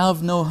if you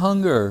have no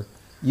hunger,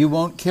 you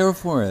won't care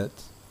for it.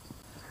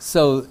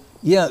 So,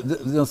 yeah,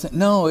 they'll say,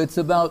 no, it's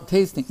about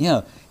tasting.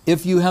 Yeah,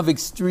 if you have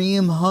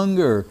extreme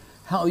hunger,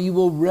 how you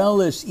will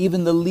relish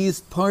even the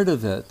least part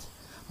of it.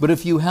 But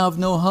if you have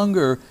no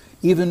hunger,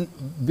 even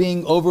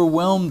being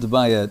overwhelmed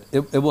by it,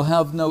 it will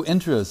have no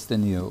interest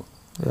in you.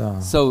 Yeah.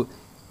 So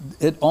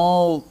it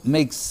all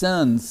makes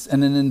sense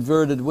in an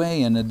inverted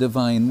way, in a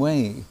divine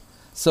way.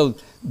 So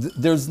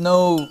there's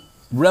no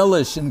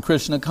relish in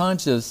Krishna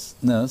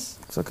consciousness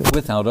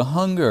without a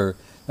hunger.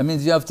 That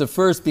means you have to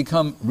first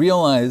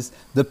realize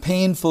the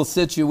painful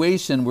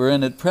situation we're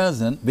in at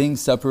present, being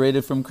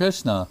separated from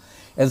Krishna.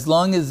 As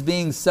long as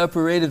being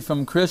separated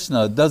from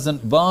Krishna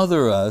doesn't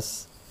bother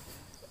us,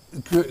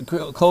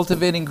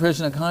 cultivating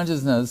Krishna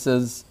consciousness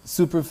is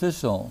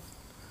superficial.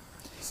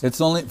 It's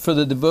only for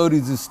the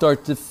devotees who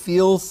start to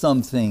feel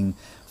something,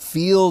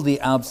 feel the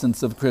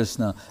absence of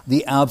Krishna,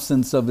 the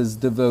absence of his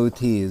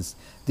devotees,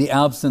 the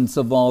absence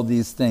of all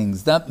these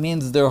things. That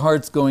means their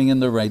heart's going in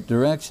the right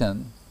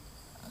direction.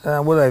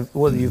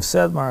 What you've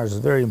said, Maharaj, is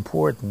very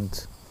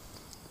important.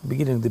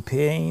 Beginning the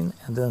pain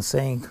and then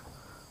saying,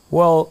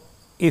 well,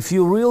 if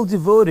you're real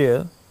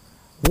devotee,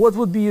 what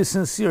would be your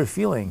sincere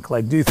feeling?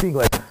 Like, do you think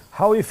like,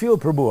 how you feel,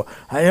 Prabhu?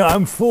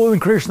 I'm full in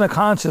Krishna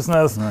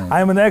consciousness. Right.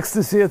 I'm in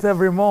ecstasy at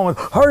every moment.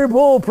 Hari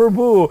Bol,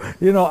 Prabhu.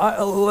 You know,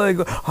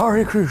 like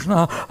Hare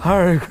Krishna,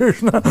 Hare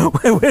Krishna.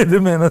 Wait a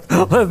minute.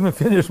 Let me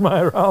finish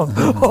my round.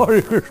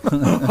 Hare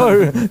Krishna,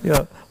 Hare. You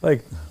know,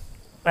 like,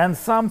 and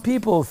some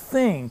people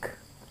think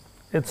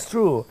it's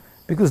true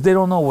because they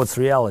don't know what's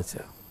reality.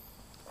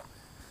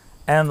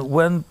 And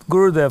when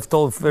Gurudev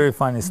told a very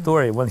funny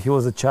story, when he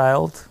was a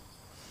child,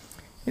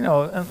 you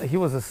know, and he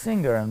was a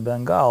singer in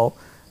Bengal.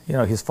 You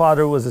know, his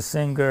father was a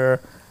singer,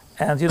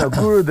 and you know,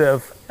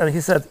 Gurudev, and he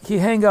said he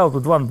hang out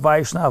with one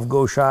Vaishnav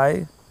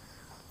Goshai,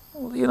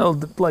 you know,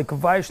 like a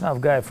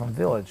Vaishnav guy from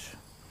village,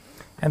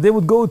 and they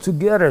would go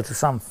together to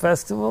some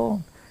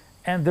festival,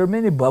 and there are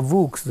many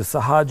bavuks, the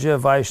Sahaja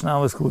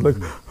Vaishnavas who would like,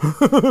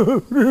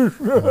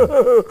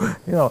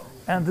 you know,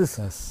 and this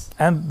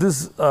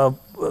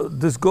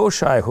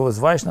Goshai who was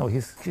Vaishnav,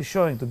 he's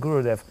showing to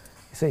Gurudev,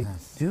 You say,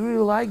 Yes. do you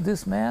really like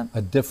this man?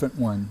 A different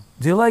one.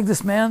 Do you like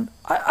this man?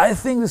 I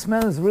think this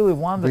man is really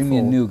wonderful. Bring me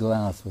a new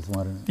glass with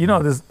water. You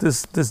know,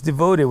 this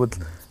devotee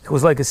he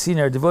was like a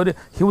senior devotee.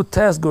 He would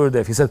test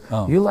Gurudev. He said,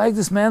 Oh. "You like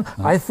this man?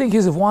 I think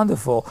he's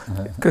wonderful."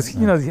 Because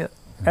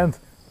and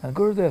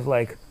Gurudev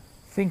like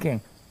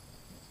thinking,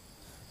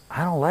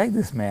 "I don't like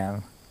this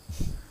man."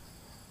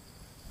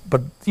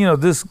 But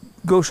this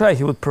Goshai,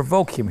 he would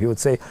provoke him. He would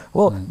say,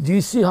 "Well, do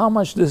you see how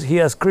much he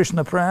has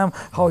Krishna Pram?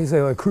 How he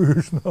say like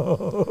Krishna?"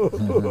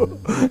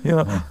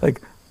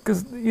 Like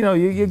because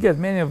you get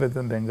many of it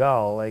in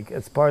Bengal. Like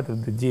it's part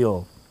of the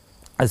deal.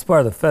 As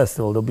part of the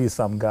festival, there'll be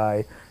some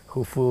guy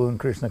who full in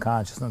Krishna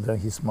consciousness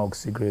and he smokes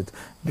cigarette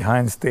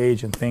behind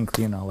stage and think,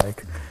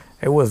 like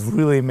it was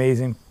really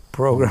amazing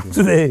program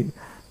today.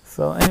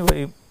 So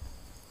anyway,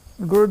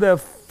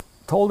 Gurudev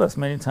told us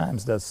many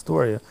times that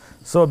story.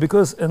 So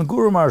because in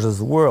Guru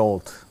Maharaj's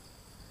world,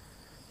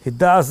 he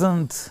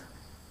doesn't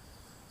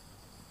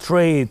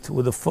trade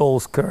with the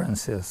false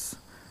currencies.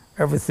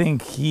 Everything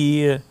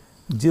he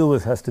deal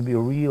with has to be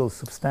real,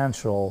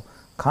 substantial,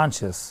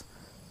 conscious.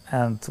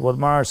 And what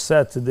Maharaj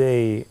said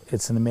today,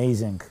 it's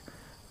amazing.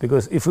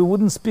 Because if we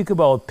wouldn't speak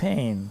about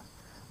pain,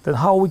 then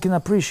how we can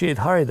appreciate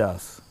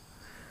Haridas?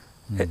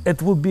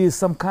 It would be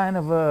some kind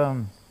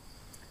of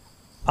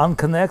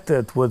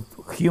unconnected with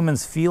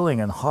humans'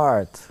 feeling and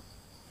heart.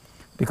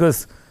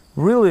 Because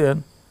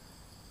really,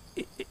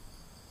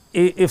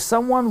 if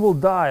someone will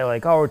die,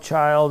 like our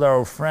child,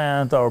 our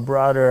friend, our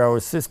brother, our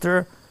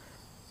sister,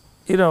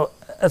 at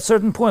a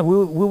certain point,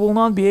 we will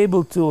not be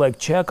able to like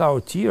check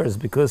our tears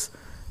because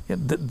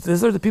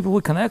these are the people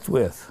we connect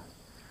with.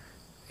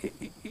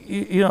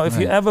 If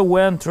you ever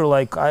went through,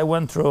 like I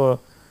went through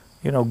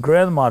a,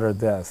 grandmother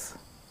death,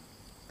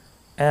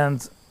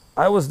 and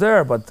I was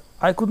there, but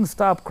I couldn't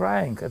stop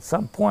crying at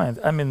some point.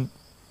 I mean,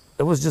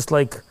 it was just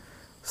like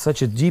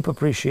such a deep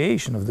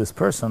appreciation of this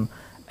person,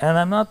 and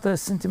I'm not a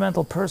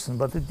sentimental person,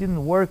 but it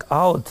didn't work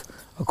out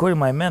according to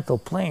my mental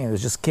plane. It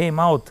just came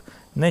out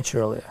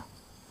naturally.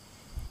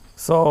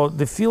 So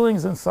the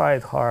feelings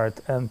inside heart,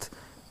 and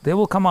they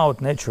will come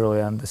out naturally,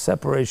 and the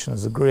separation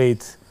is a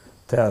great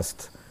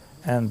test.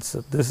 And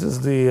this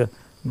is the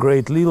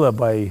great lila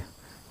by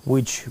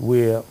which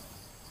we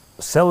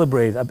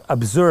celebrate,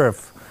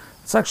 observe.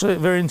 It's actually a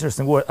very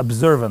interesting word,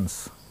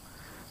 observance.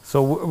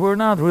 So we're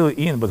not really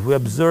in, but we're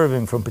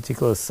observing from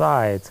particular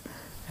side,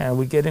 and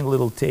we're getting a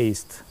little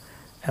taste.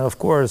 And of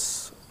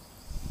course,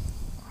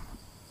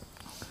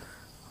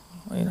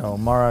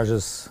 Maharaj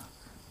is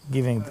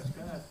giving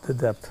the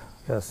depth.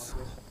 Yes.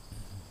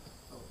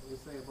 We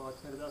say about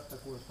Haridas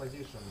Thakur's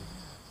position,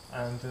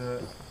 and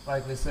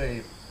like we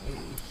say,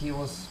 he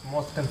was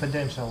most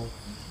confidential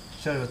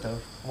servitor,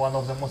 one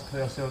of the most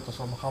clear servitors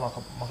of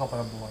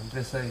Mahaprabhu. And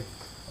we say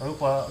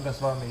Rupa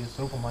Goswami is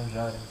Rupa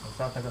Manjari, and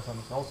Santa Goswami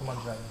is also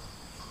Manjari.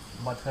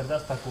 But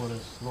Haridas Thakur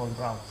is Lord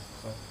Brahma.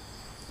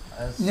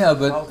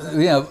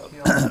 So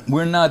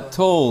we're not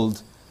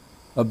told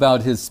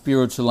about his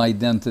spiritual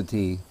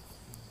identity,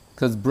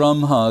 because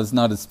Brahma is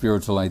not a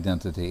spiritual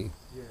identity.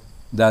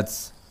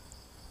 That's,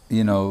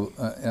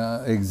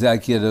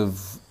 executive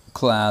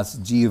class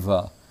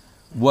jiva.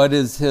 What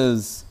is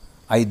his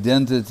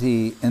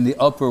identity in the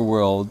upper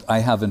world? I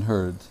haven't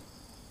heard.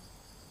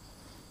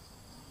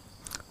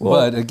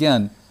 But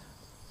again,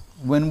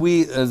 when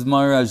we, as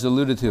Maharaj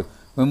alluded to,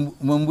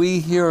 when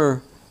we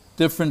hear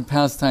different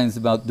pastimes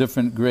about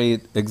different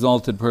great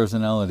exalted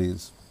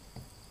personalities,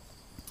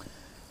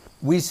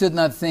 we should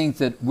not think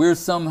that we're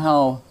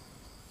somehow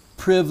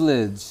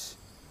privileged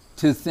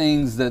to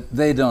things that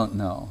they don't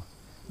know.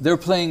 They're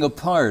playing a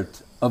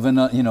part of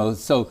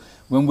so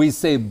when we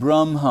say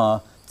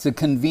Brahma, it's a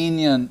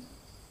convenient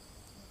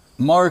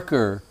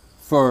marker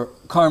for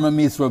Karma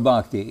Mitra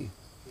Bhakti.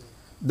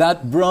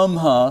 That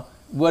Brahma,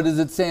 what does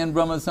it say in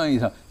Brahma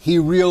Samhita? He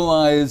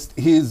realized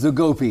he's a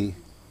gopi,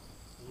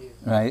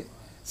 right?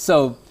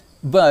 So,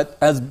 but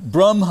as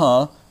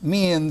Brahma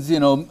means,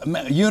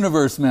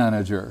 universe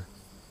manager.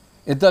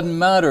 It doesn't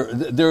matter.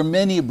 There are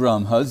many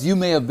Brahmas. You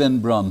may have been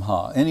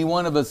Brahma. Any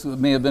one of us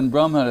may have been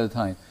Brahma at a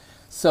time.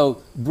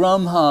 So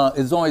Brahma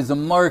is always a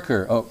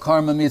marker. Oh,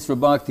 Karma Mitra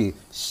Bhakti.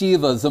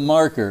 Shiva is a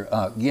marker.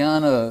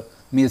 Jnana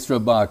Mitra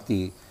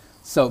Bhakti.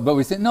 So, but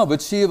we say, no,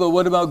 but Shiva,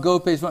 what about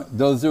Gopesh?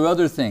 Those are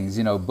other things,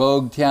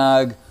 Bhog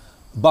Tyag,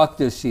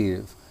 Bhakta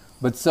Shiv.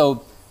 But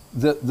so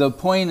the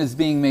point is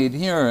being made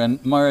here,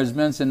 and Maharaj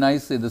mentioned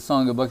nicely the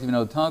song of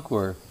Bhaktivinoda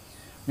Thakur.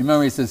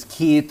 Remember, he says,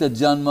 Kita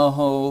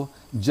Janmaho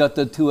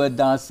Jata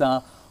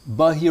Tuadasa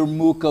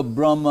Bahirmukha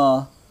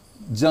Brahma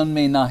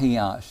Janme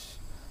Nahiyash.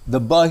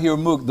 The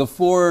Bahirmukh, the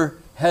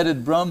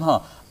four-headed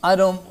Brahma.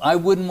 I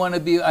wouldn't want to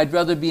be, I'd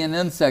rather be an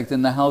insect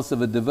in the house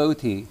of a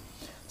devotee.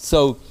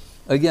 So,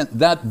 again,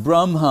 that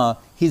Brahma,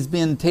 he's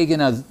been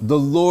taken as the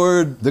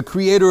Lord, the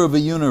creator of a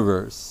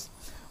universe.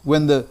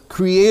 When the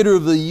creator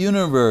of the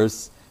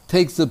universe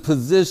takes a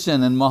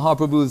position in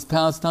Mahaprabhu's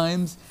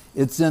pastimes,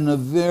 it's in a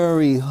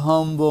very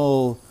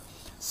humble,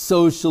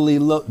 socially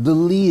low, the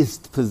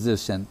least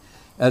position.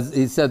 As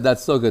he said,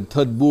 that's so good.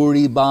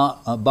 Tadburi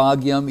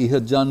bhagyam iha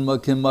janma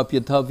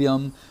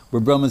kimapyatavyam.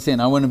 where Brahma's saying,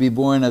 I want to be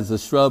born as a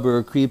shrub or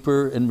a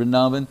creeper in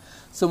Vrindavan.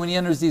 So when he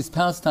enters these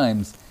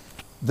pastimes,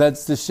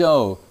 that's to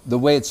show the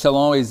way it shall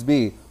always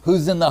be.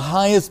 Who's in the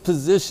highest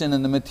position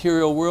in the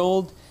material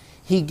world,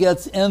 he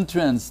gets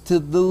entrance to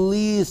the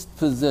least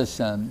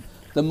position,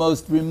 the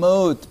most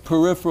remote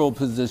peripheral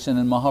position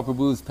in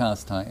Mahaprabhu's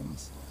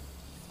pastimes.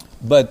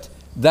 But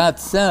that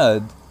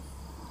said,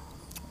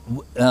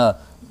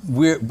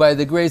 we're, by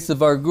the grace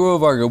of our Guru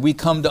Varga, we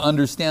come to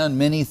understand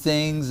many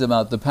things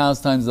about the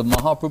pastimes of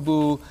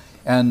Mahaprabhu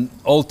and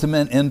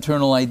ultimate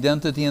internal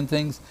identity and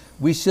things.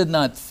 We should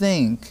not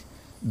think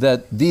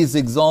that these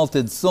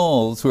exalted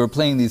souls who are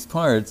playing these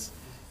parts,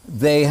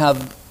 they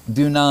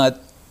do not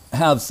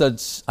have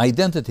such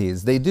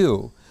identities. They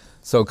do.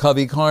 So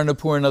Kavi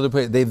Karnapur and other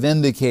places, they've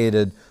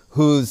indicated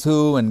who's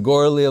who and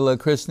Gaur Lila,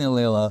 Krishna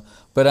Lila,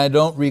 but I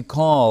don't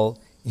recall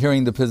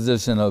hearing the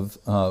position of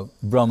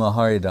Brahma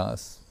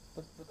Haridas.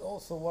 But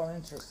also one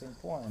interesting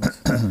point.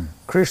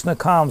 Krishna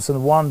comes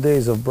in 1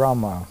 days of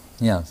Brahma.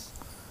 Yes.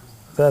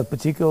 That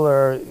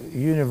particular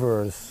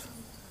universe,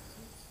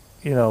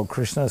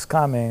 Krishna is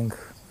coming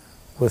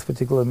with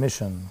particular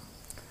mission.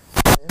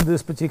 In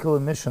this particular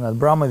mission, at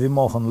Brahma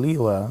Vimohan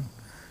Lila,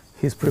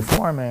 he's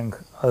performing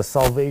a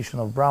salvation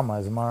of Brahma.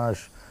 As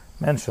Maharaj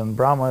mentioned,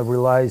 Brahma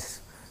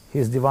realized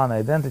his divine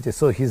identity.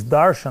 So his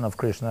darshan of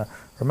Krishna,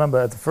 remember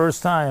at the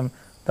first time,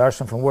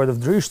 darshan from word of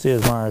drishti,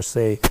 as Maharaj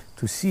say,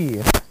 to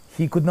see,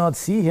 he could not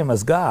see him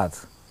as God.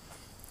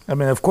 I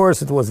mean, of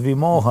course it was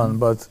Vimohan,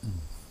 but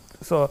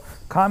so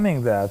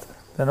coming that,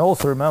 then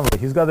also remember,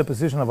 he's got the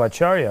position of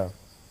Acharya.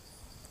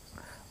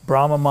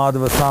 Brahma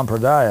Madhava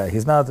Sampradaya.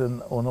 He's not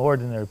an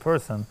ordinary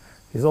person,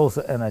 he's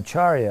also an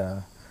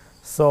Acharya.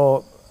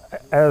 So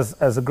as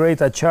a great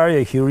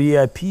Acharya, he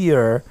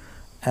reappear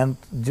and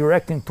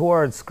directing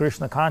towards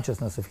Krishna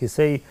consciousness. If he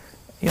say,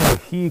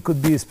 he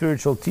could be a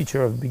spiritual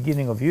teacher of the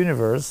beginning of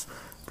universe,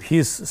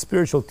 his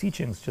spiritual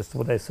teachings, just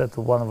what I said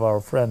to one of our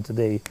friends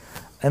today,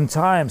 in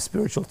time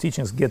spiritual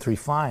teachings get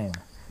refined.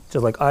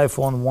 Just like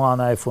iPhone 1,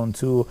 iPhone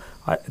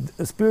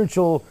 2.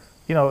 Spiritual,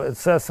 it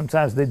says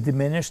sometimes they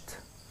diminished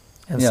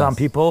in some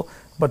people,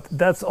 but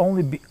that's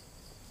only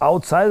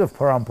outside of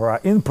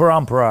parampara. In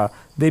parampara,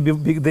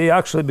 they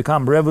actually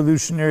become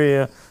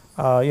revolutionary,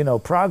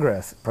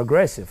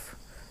 progressive.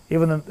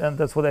 Even, and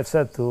that's what I've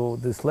said to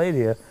this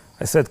lady.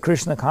 I said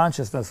Krishna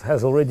consciousness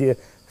has already a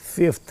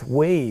 5th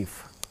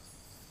wave.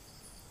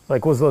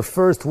 Like was the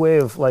first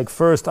wave, like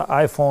first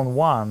iPhone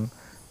 1,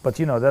 but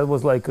that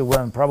was like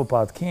when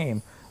Prabhupada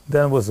came.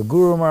 Then was the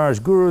Guru Maharaj,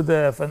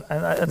 Gurudev, and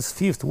it's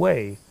 5th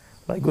wave.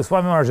 Like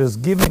Goswami Maharaj is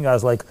giving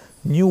us like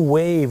new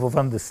wave of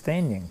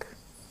understanding.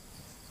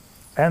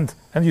 And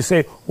you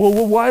say,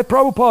 well, why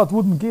Prabhupada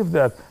wouldn't give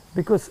that?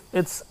 Because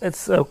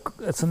it's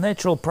a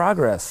natural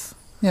progress.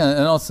 Yeah,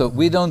 and also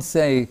we don't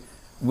say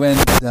when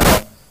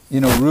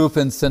Rup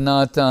and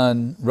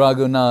Sanatan,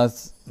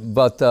 Raghunath,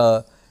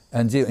 Bhatta,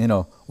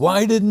 and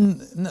why didn't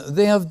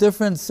they have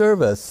different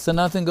service?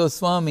 Sanatan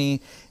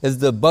Goswami is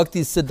the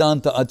Bhakti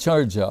Siddhanta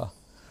Acharya.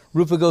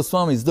 Rupa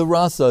Goswami is the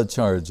Rasa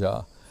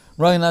Acharya.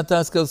 Raghunath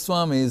Das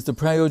Goswami is the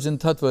Prayojan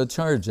Tattva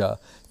Acharya.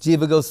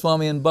 Jiva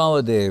Goswami and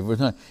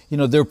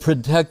Baladev, they're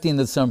protecting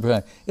the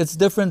Sampradaya. It's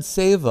different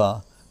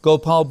seva.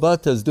 Gopal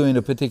Bhatta is doing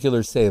a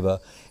particular seva.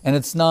 And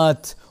it's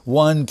not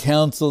one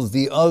counsels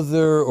the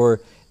other, or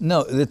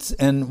no, it's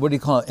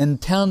in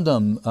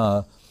tandem,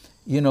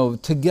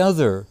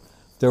 together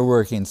they're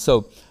working.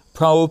 So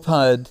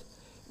Prabhupada,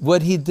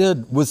 what he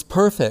did was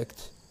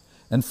perfect.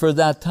 And for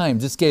that time,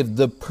 just gave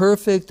the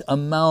perfect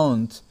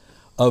amount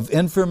of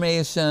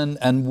information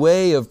and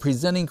way of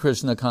presenting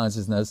Krishna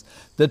consciousness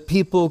that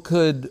people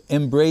could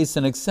embrace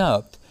and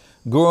accept.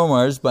 Guru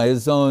Maharaj, by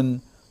his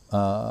own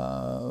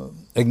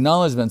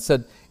acknowledgement,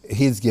 said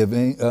he's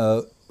giving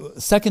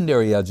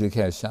secondary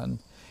education.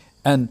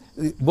 And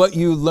what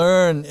you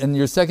learn in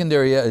your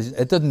secondary,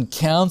 it doesn't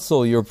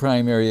cancel your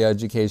primary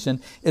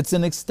education, it's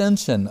an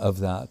extension of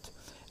that.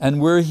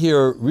 And we're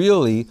here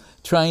really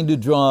trying to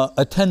draw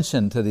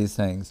attention to these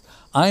things.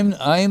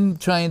 I'm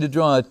trying to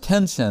draw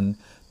attention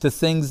to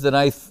things that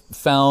I've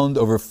found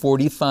over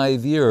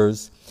 45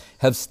 years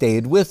have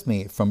stayed with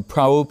me, from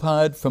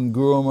Prabhupada, from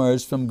Guru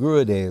Maharaj, from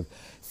Gurudev.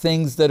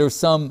 Things that are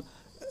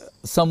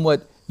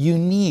somewhat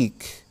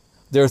unique.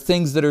 There are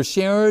things that are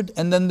shared,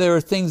 and then there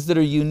are things that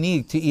are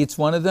unique to each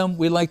one of them.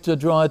 We like to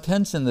draw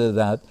attention to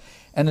that.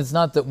 And it's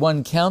not that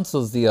one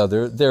cancels the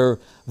other. They're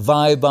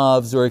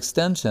vaibhavs or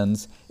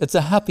extensions. It's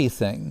a happy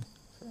thing.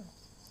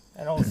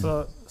 And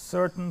also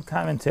certain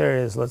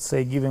commentaries, let's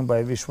say given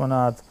by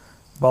Vishwanath,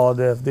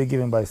 Baladev, they're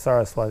given by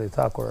Saraswati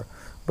Thakur.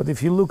 But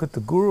if you look at the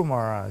Guru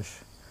Maharaj,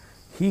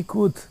 he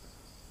could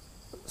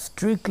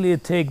strictly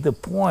take the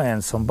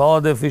points from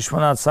Baladev,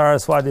 Vishwanath,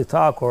 Saraswati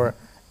Thakur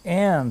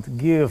and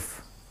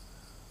give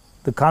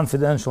the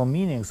confidential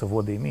meanings of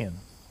what they mean.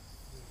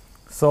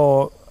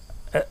 So,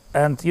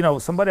 and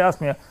somebody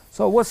asked me,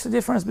 so what's the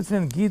difference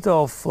between Gita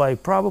of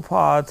like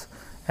Prabhupada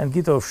and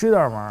Gita of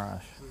Sridhar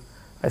Maharaj?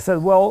 I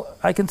said, well,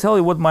 I can tell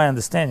you what my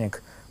understanding.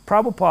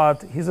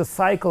 Prabhupada, he's a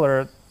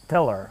cycler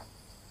teller.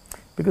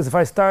 Because if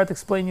I start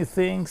explaining you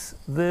things,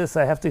 this,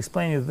 I have to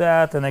explain you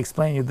that, and I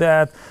explain you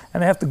that,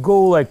 and I have to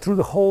go like through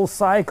the whole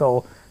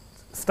cycle,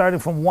 starting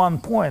from one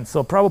point.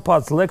 So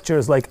Prabhupada's lecture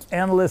is like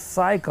endless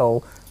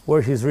cycle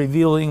where he's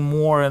revealing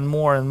more and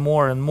more and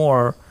more and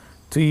more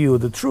to you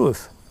the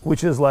truth,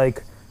 which is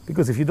like,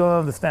 because if you don't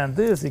understand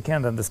this, you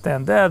can't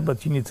understand that,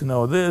 but you need to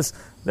know this,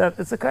 that.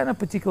 It's a kind of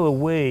particular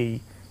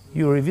way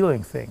you're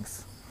revealing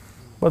things.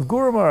 But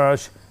Guru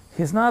Maharaj,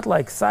 he's not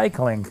like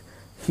cycling.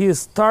 He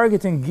is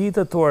targeting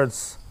Gita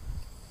towards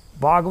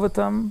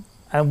Bhagavatam,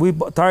 and we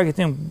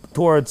targeting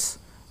towards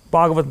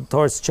Bhagavatam,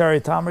 towards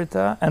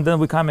Charitamrita, and then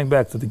we're coming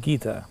back to the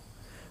Gita.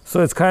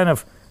 So it's kind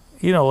of,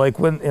 you know, like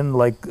when in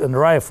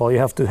rifle, you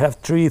have to have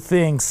three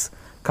things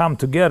come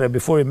together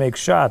before you make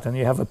shot, and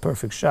you have a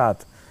perfect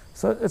shot.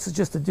 So it's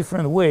just a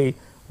different way.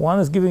 One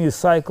is giving you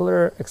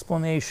cycler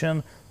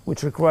explanation,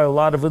 which require a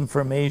lot of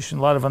information,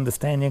 a lot of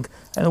understanding,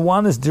 and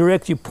one is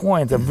direct you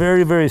point, a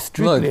very, very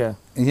strictly. Look,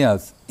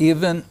 yes,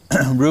 even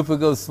Rupa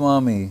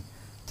Goswami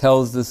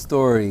tells the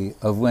story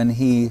of when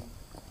he's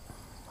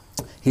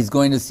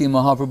going to see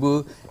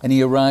Mahaprabhu, and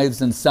he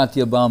arrives in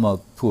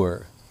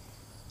Satyabhamapur,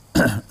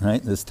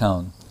 right, this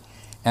town,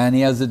 and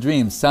he has a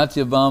dream.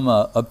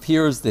 Satyabhama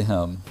appears to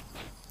him,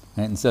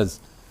 right, and says,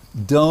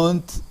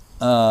 "Don't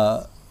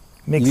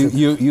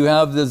you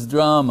have this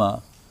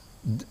drama.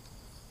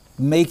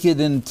 Make it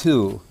in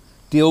two.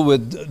 Deal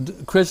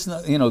with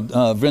Krishna,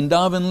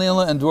 Vrindavan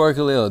Leela and Dwarka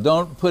Leela.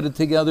 Don't put it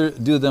together,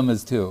 do them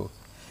as two."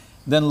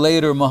 Then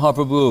later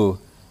Mahaprabhu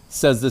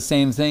says the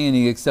same thing, and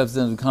he accepts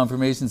it as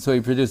confirmation, so he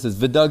produces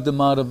Vidagdha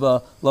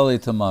Madhava,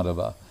 Lalita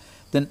Madhava.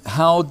 Then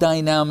how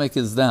dynamic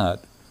is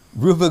that?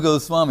 Rupa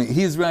Goswami,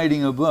 he's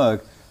writing a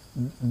book,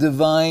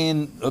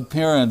 Divine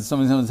Appearance,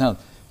 somebody's house.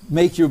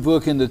 Make your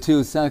book into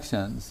two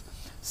sections.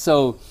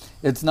 So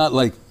it's not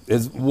like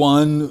is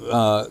one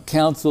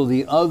counsel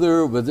the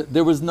other, but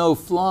there was no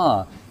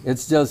flaw.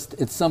 It's just,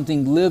 it's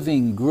something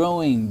living,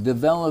 growing,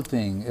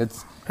 developing.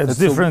 It's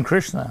different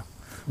Krishna.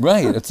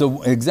 Right,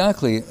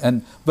 exactly.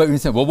 But you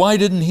say, well, why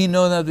didn't he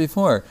know that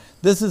before?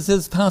 This is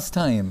his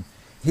pastime.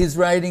 He's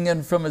writing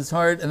it from his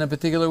heart in a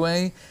particular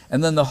way,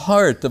 and then the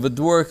heart of a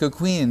Dwarka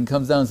queen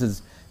comes down and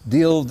says,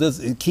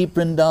 keep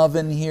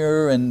Vrindavan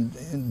here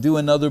and do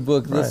another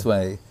book this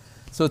way.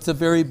 So it's a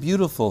very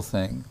beautiful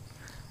thing.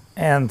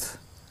 And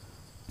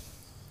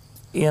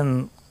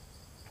in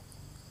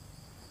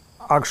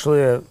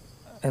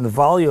the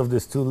value of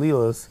these two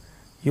Leelas,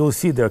 you'll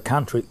see they're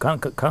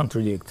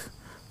contradict.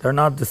 They're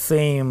not the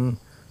same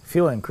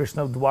feeling.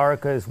 Krishna of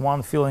Dwarka is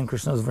one feeling,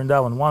 Krishna of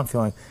Vrindavan one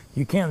feeling.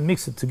 You can't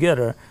mix it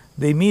together.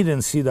 They meet in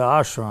Siddha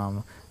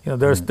Ashram.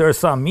 There's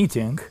some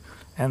meeting,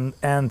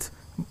 and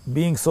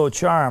being so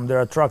charmed,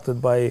 they're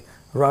attracted by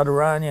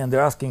Radharani, and they're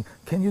asking,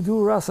 "Can you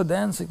do rasa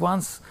dance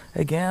once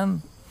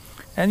again?"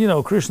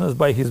 And Krishna's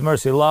by his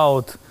mercy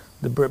allowed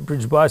the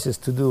Brijbasis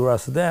to do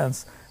rasa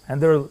dance, and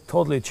they're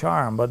totally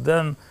charmed. But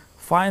then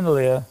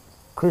finally,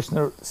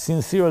 Krishna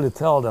sincerely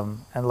tell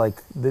them, and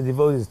like the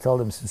devotees tell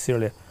them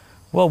sincerely,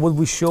 well, what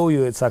we show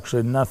you, it's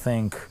actually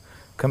nothing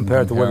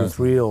compared to what is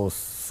real.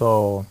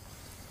 So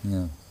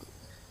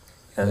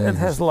it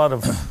has a lot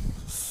of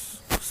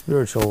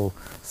spiritual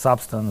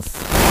substance.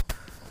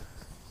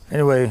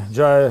 Anyway,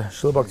 Jai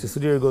Srila Bhakti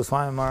Sudhir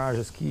Goswami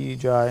Maharaj's Ki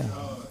Jai.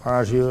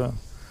 Maharaj, you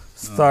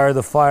started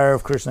the fire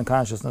of Krishna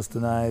consciousness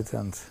tonight,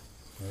 and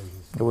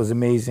it was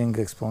amazing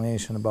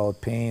explanation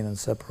about pain and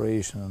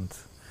separation, and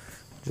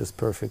just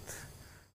perfect.